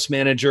office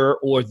manager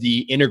or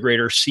the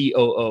integrator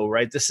COO,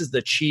 right? This is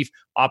the chief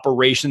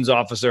operations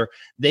officer.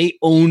 They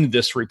own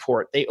this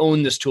report. They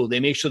own this tool. They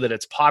make sure that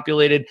it's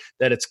populated,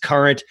 that it's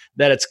current,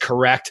 that it's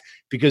correct,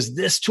 because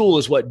this tool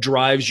is what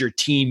drives your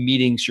team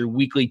meetings, your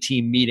weekly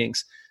team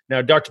meetings.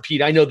 Now, Dr.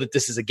 Pete, I know that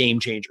this is a game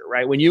changer,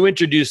 right? When you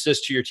introduce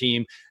this to your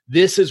team,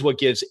 this is what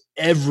gives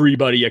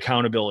everybody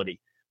accountability,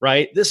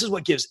 right? This is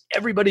what gives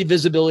everybody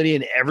visibility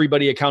and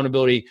everybody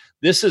accountability.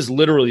 This is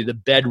literally the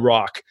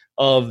bedrock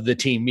of the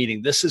team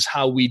meeting. This is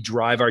how we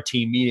drive our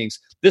team meetings.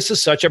 This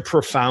is such a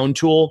profound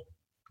tool,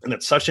 and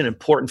it's such an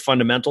important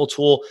fundamental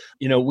tool.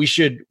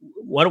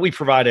 Why don't we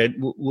provide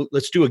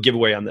let's do a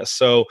giveaway on this.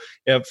 So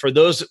for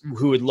those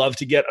who would love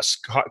to get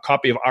a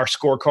copy of our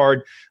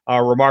scorecard,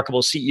 our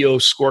Remarkable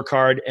CEO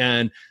scorecard,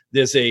 and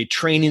there's a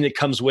training that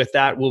comes with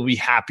that, we'll be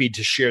happy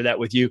to share that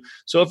with you.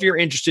 So if you're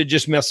interested,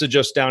 just message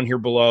us down here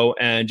below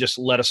and just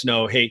let us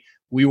know, hey,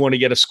 we want to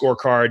get a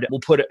scorecard. We'll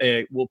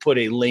put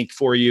a link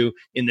for you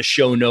in the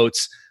show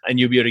notes, and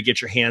you'll be able to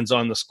get your hands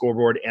on the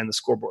scoreboard and the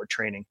scoreboard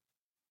training.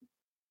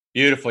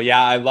 Beautiful.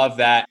 Yeah, I love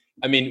that.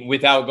 I mean,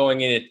 without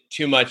going into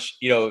too much,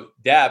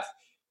 depth,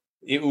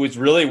 it was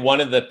really one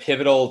of the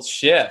pivotal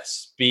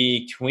shifts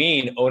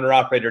between owner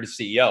operator to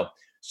CEO.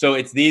 So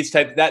it's these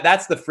types,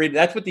 that's the freedom.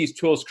 That's what these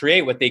tools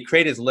create. What they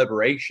create is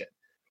liberation.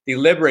 They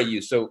liberate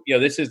you. So,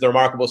 this is the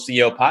Remarkable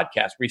CEO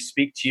podcast. We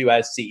speak to you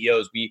as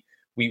CEOs.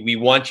 We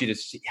want you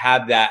to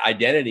have that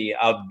identity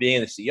of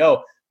being the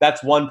CEO.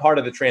 That's one part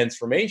of the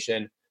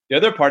transformation. The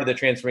other part of the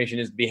transformation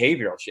is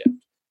behavioral shift.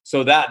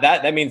 So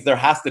that means there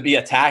has to be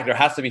a tag. There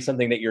has to be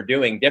something that you're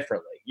doing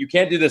differently. You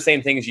can't do the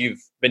same things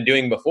you've been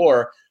doing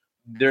before.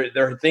 There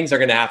are things are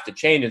going to have to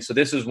change. And so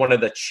this is one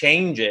of the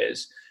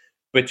changes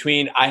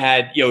between I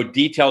had,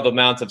 detailed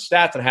amounts of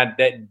stats and I had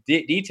that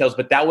details,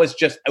 but it was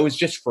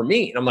just for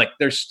me. And I'm like,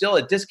 there's still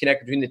a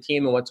disconnect between the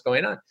team and what's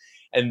going on.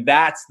 And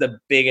that's the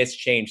biggest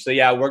change. So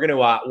yeah, we're going to,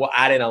 we'll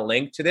add in a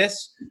link to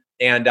this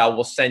and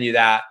we'll send you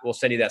that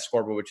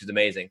scoreboard, which is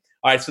amazing.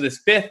 All right. So this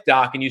fifth,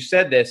 Doc, and you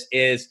said this,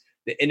 is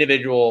the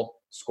individual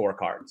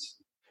scorecards.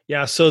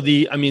 Yeah. So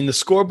the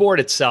scoreboard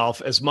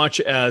itself, as much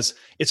as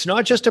it's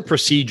not just a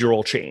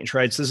procedural change,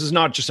 right? So this is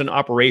not just an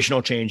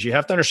operational change. You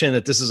have to understand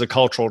that this is a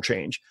cultural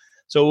change.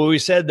 So when we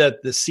said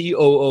that the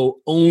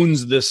COO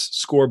owns this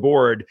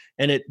scoreboard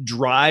and it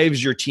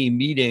drives your team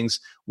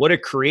meetings, what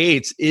it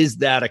creates is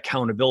that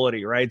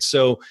accountability, right?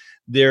 So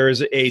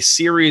there's a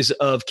series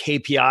of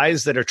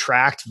KPIs that are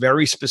tracked,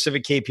 very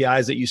specific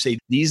KPIs that you say,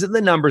 these are the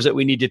numbers that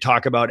we need to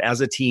talk about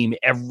as a team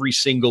every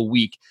single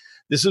week.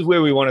 This is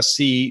where we want to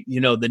see,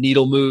 the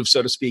needle move,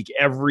 so to speak,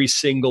 every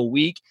single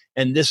week.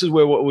 And this is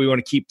what we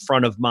want to keep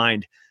front of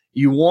mind.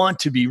 You want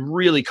to be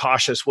really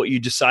cautious what you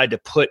decide to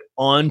put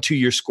onto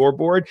your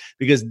scoreboard,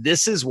 because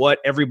this is what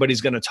everybody's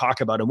going to talk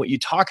about. And what you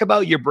talk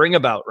about, you bring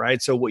about, right?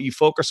 So what you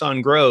focus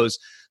on grows.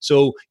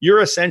 So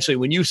you're essentially,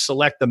 when you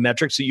select the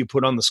metrics that you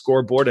put on the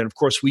scoreboard, and of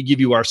course, we give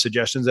you our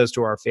suggestions as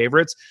to our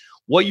favorites,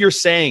 what you're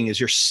saying is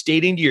you're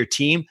stating to your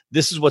team,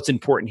 this is what's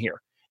important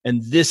here.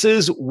 And this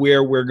is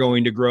where we're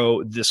going to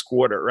grow this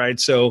quarter, right?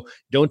 So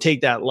don't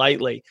take that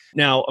lightly.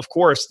 Now, of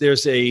course,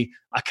 there's a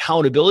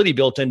accountability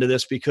built into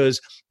this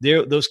because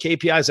those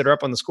KPIs that are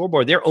up on the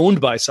scoreboard, they're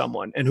owned by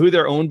someone. And who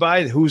they're owned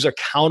by, who's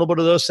accountable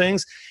to those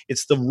things,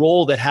 it's the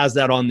role that has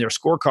that on their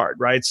scorecard,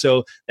 right?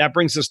 So that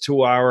brings us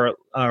to our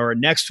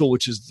next tool,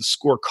 which is the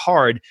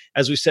scorecard.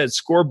 As we said,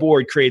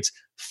 scoreboard creates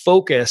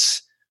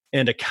focus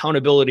and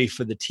accountability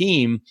for the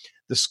team.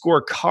 The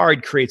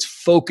scorecard creates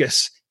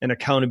focus and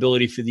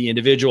accountability for the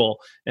individual.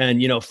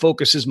 And,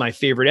 focus is my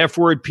favorite F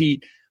word,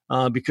 Pete,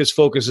 because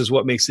focus is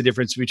what makes the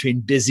difference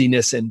between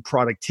busyness and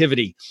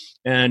productivity.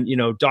 And,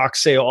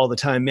 docs say all the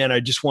time, man,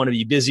 I just want to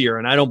be busier.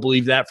 And I don't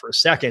believe that for a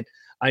second.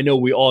 I know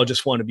we all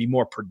just want to be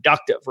more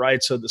productive,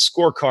 right? So the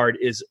scorecard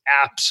is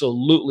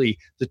absolutely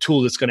the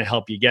tool that's going to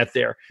help you get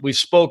there. We've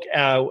spoke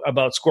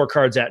about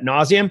scorecards ad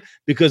nauseum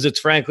because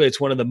it's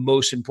one of the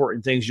most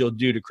important things you'll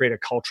do to create a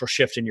cultural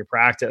shift in your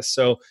practice.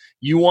 So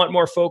you want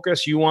more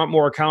focus, you want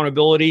more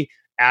accountability,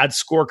 add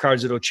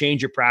scorecards that'll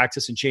change your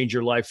practice and change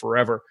your life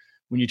forever.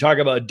 When you talk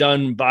about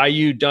done by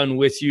you, done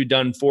with you,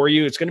 done for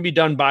you, it's going to be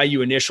done by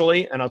you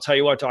initially. And I'll tell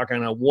you what, I'm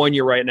going to warn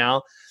you right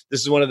now, this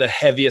is one of the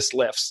heaviest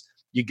lifts.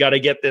 You got to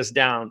get this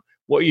down.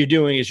 What you're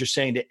doing is you're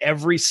saying to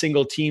every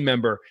single team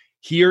member,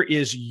 here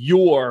is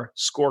your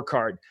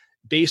scorecard.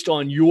 Based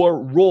on your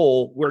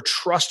role, we're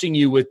trusting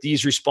you with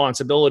these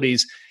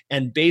responsibilities.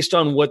 And based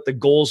on what the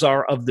goals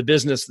are of the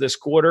business this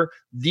quarter,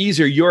 these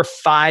are your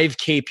 5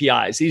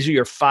 KPIs. These are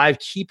your 5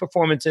 key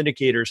performance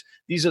indicators.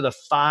 These are the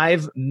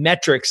 5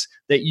 metrics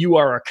that you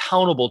are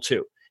accountable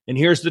to. And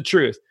here's the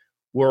truth.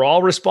 We're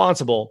all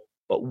responsible,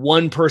 but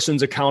one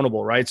person's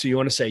accountable, right? So you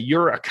want to say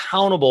you're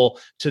accountable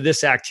to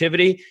this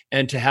activity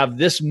and to have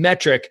this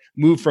metric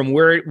move from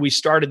where we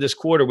started this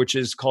quarter, which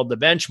is called the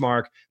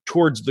benchmark,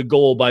 towards the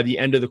goal by the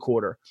end of the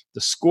quarter.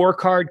 The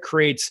scorecard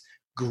creates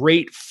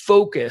great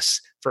focus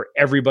for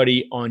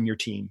everybody on your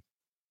team.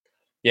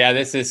 Yeah,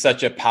 this is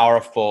such a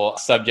powerful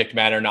subject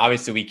matter. And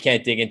obviously we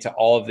can't dig into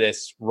all of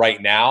this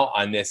right now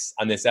on this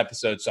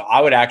episode. So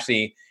I would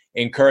actually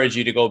encourage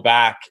you to go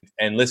back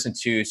and listen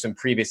to some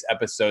previous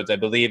episodes. I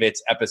believe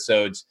it's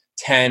episodes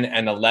 10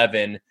 and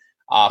 11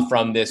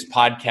 from this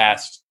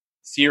podcast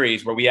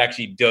series where we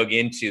actually dug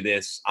into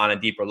this on a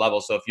deeper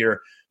level. So if you're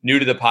new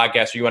to the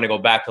podcast or you want to go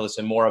back to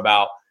listen more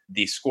about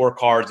the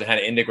scorecards and how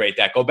to integrate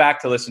that, go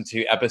back to listen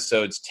to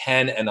episodes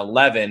 10 and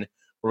 11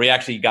 where we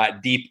actually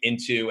got deep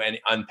into and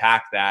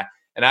unpacked that.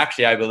 And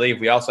actually, I believe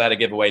we also had a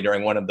giveaway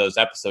during one of those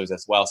episodes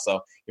as well.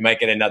 So you might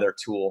get another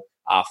tool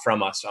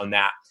from us on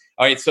that.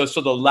 All right, so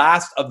the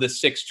last of the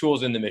 6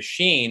 tools in the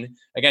machine,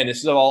 again, this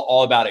is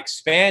all about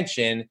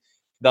expansion.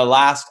 The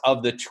last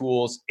of the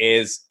tools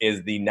is the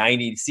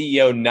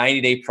CEO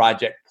 90-day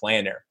project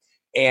planner.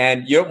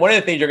 And one of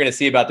the things you're going to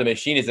see about the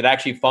machine is it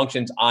actually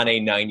functions on a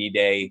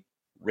 90-day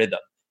rhythm.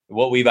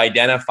 What we've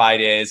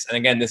identified is, and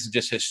again, this is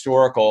just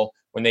historical,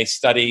 when they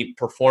study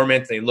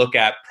performance, they look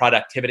at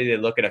productivity, they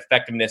look at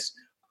effectiveness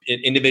in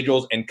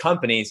individuals and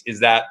companies,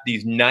 is that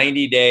these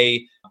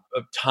 90-day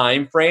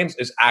time frames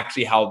is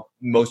actually how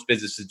most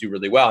businesses do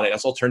really well. And it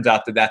also turns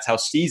out that that's how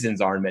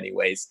seasons are in many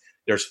ways.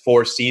 There's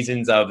 4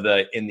 seasons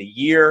in the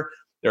year.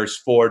 There's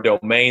 4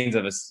 domains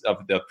of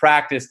the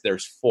practice.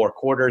 There's 4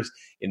 quarters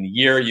in the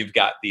year. You've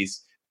got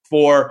these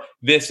 4.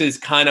 This is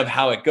kind of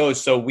how it goes.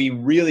 So we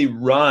really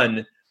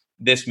run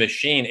this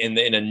machine in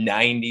a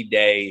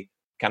 90-day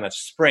kind of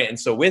sprint. And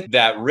so with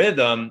that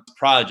rhythm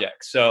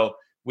project, so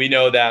we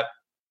know that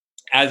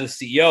as a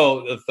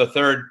CEO, the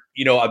third,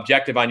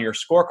 objective on your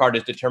scorecard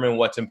is determine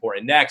what's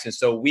important next. And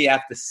so we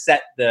have to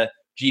set the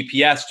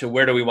GPS to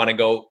where do we want to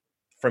go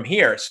from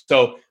here.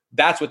 So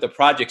that's what the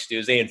projects do,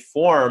 is they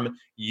inform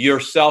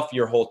yourself,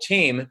 your whole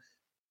team.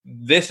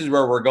 This is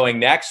where we're going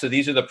next. So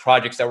these are the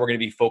projects that we're going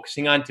to be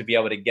focusing on to be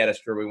able to get us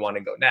where we want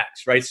to go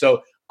next, right?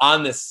 So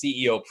on the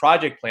CEO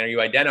project planner,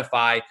 you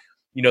identify,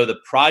 the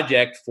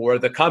project for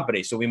the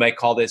company. So we might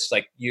call this,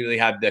 like, you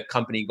have the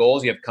company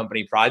goals, you have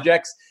company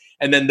projects.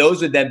 And then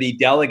those would then be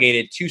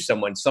delegated to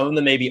someone. Some of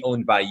them may be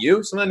owned by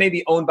you. Some of them may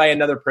be owned by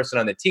another person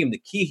on the team. The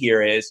key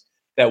here is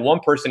that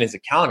one person is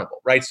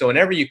accountable, right? So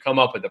whenever you come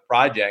up with a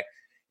project,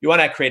 you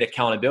want to create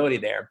accountability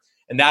there.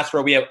 And that's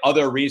where we have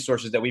other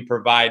resources that we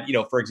provide,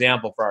 for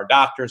example, for our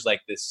doctors,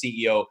 like the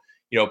CEO,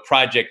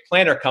 project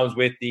planner comes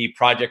with the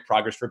project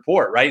progress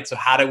report, right? So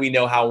how do we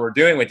know how we're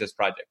doing with this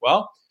project?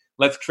 Well,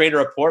 let's create a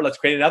report. Let's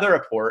create another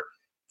report.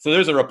 So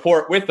there's a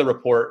report with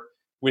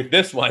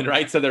this one,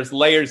 right? So there's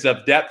layers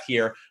of depth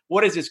here.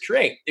 What does this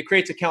create? It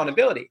creates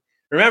accountability.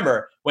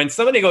 Remember, when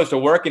somebody goes to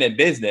work in a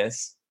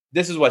business,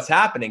 this is what's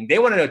happening. They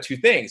want to know 2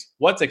 things: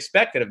 what's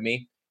expected of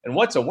me and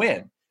what's a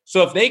win.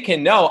 So if they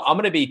can know I'm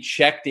going to be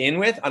checked in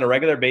with on a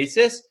regular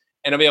basis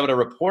and I'll be able to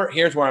report,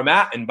 here's where I'm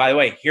at. And by the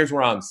way, here's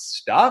where I'm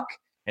stuck.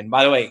 And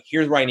by the way,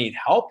 here's where I need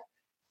help.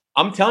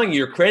 I'm telling you,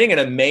 you're creating an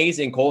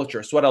amazing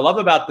culture. So what I love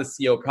about the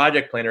CEO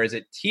project planner is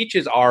it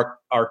teaches our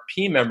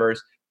team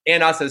members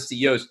and us as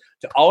CEOs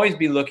to always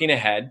be looking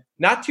ahead,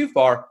 not too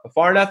far, but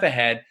far enough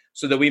ahead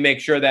so that we make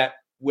sure that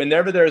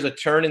whenever there's a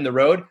turn in the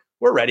road,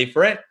 we're ready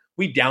for it.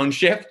 We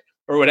downshift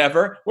or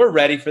whatever, we're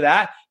ready for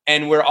that.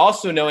 And we're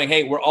also knowing,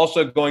 hey, we're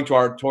also going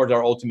towards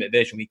our ultimate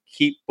vision. We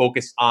keep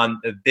focused on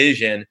the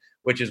vision,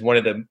 which is one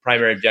of the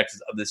primary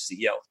objectives of the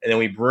CEO. And then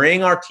we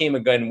bring our team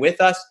again with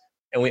us,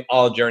 and we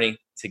all journey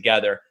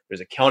together.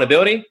 There's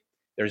accountability,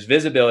 there's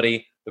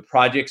visibility, the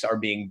projects are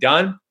being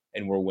done,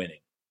 and we're winning.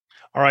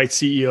 All right,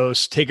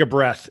 CEOs, take a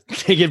breath,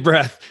 take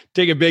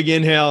a big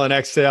inhale and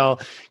exhale,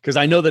 because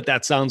I know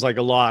that sounds like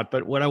a lot,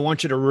 but what I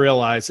want you to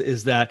realize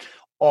is that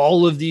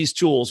all of these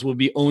tools will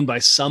be owned by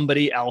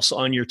somebody else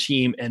on your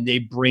team, and they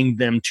bring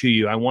them to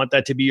you. I want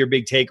that to be your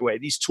big takeaway.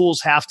 These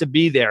tools have to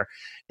be there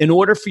in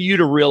order for you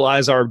to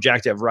realize our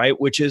objective, right?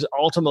 Which is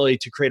ultimately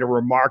to create a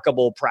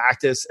remarkable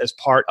practice as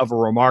part of a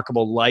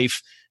remarkable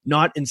life,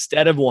 not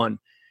instead of one.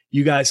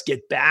 You guys,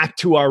 get back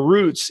to our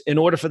roots. In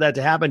order for that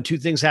to happen, two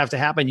things have to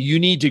happen. You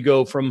need to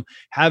go from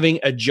having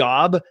a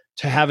job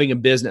to having a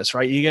business,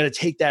 right? You got to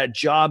take that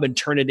job and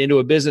turn it into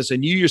a business.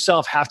 And you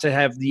yourself have to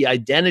have the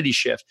identity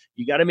shift.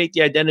 You got to make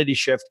the identity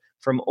shift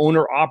from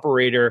owner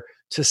operator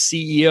to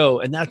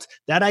CEO. And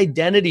that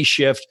identity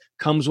shift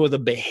comes with a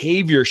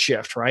behavior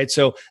shift, right?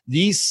 So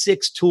these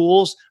 6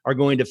 tools are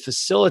going to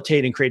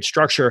facilitate and create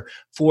structure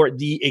for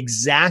the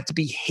exact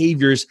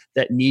behaviors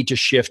that need to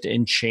shift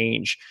and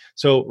change.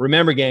 So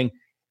remember, gang,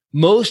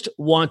 most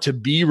want to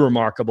be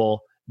remarkable.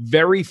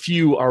 Very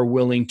few are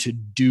willing to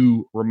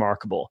do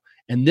remarkable.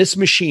 And this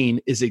machine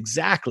is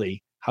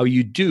exactly how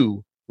you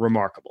do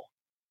remarkable.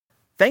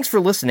 Thanks for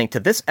listening to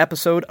this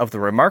episode of the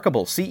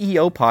Remarkable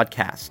CEO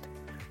Podcast.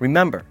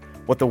 Remember,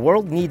 what the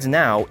world needs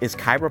now is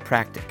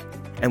chiropractic,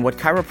 and what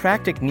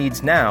chiropractic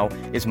needs now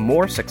is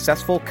more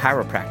successful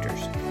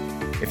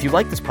chiropractors. If you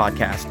like this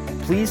podcast,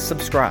 please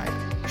subscribe,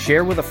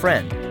 share with a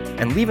friend,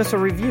 and leave us a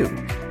review.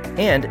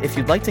 And if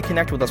you'd like to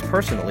connect with us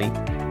personally,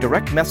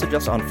 direct message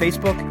us on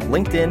Facebook,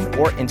 LinkedIn,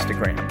 or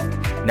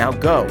Instagram. Now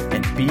go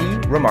and be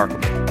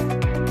remarkable.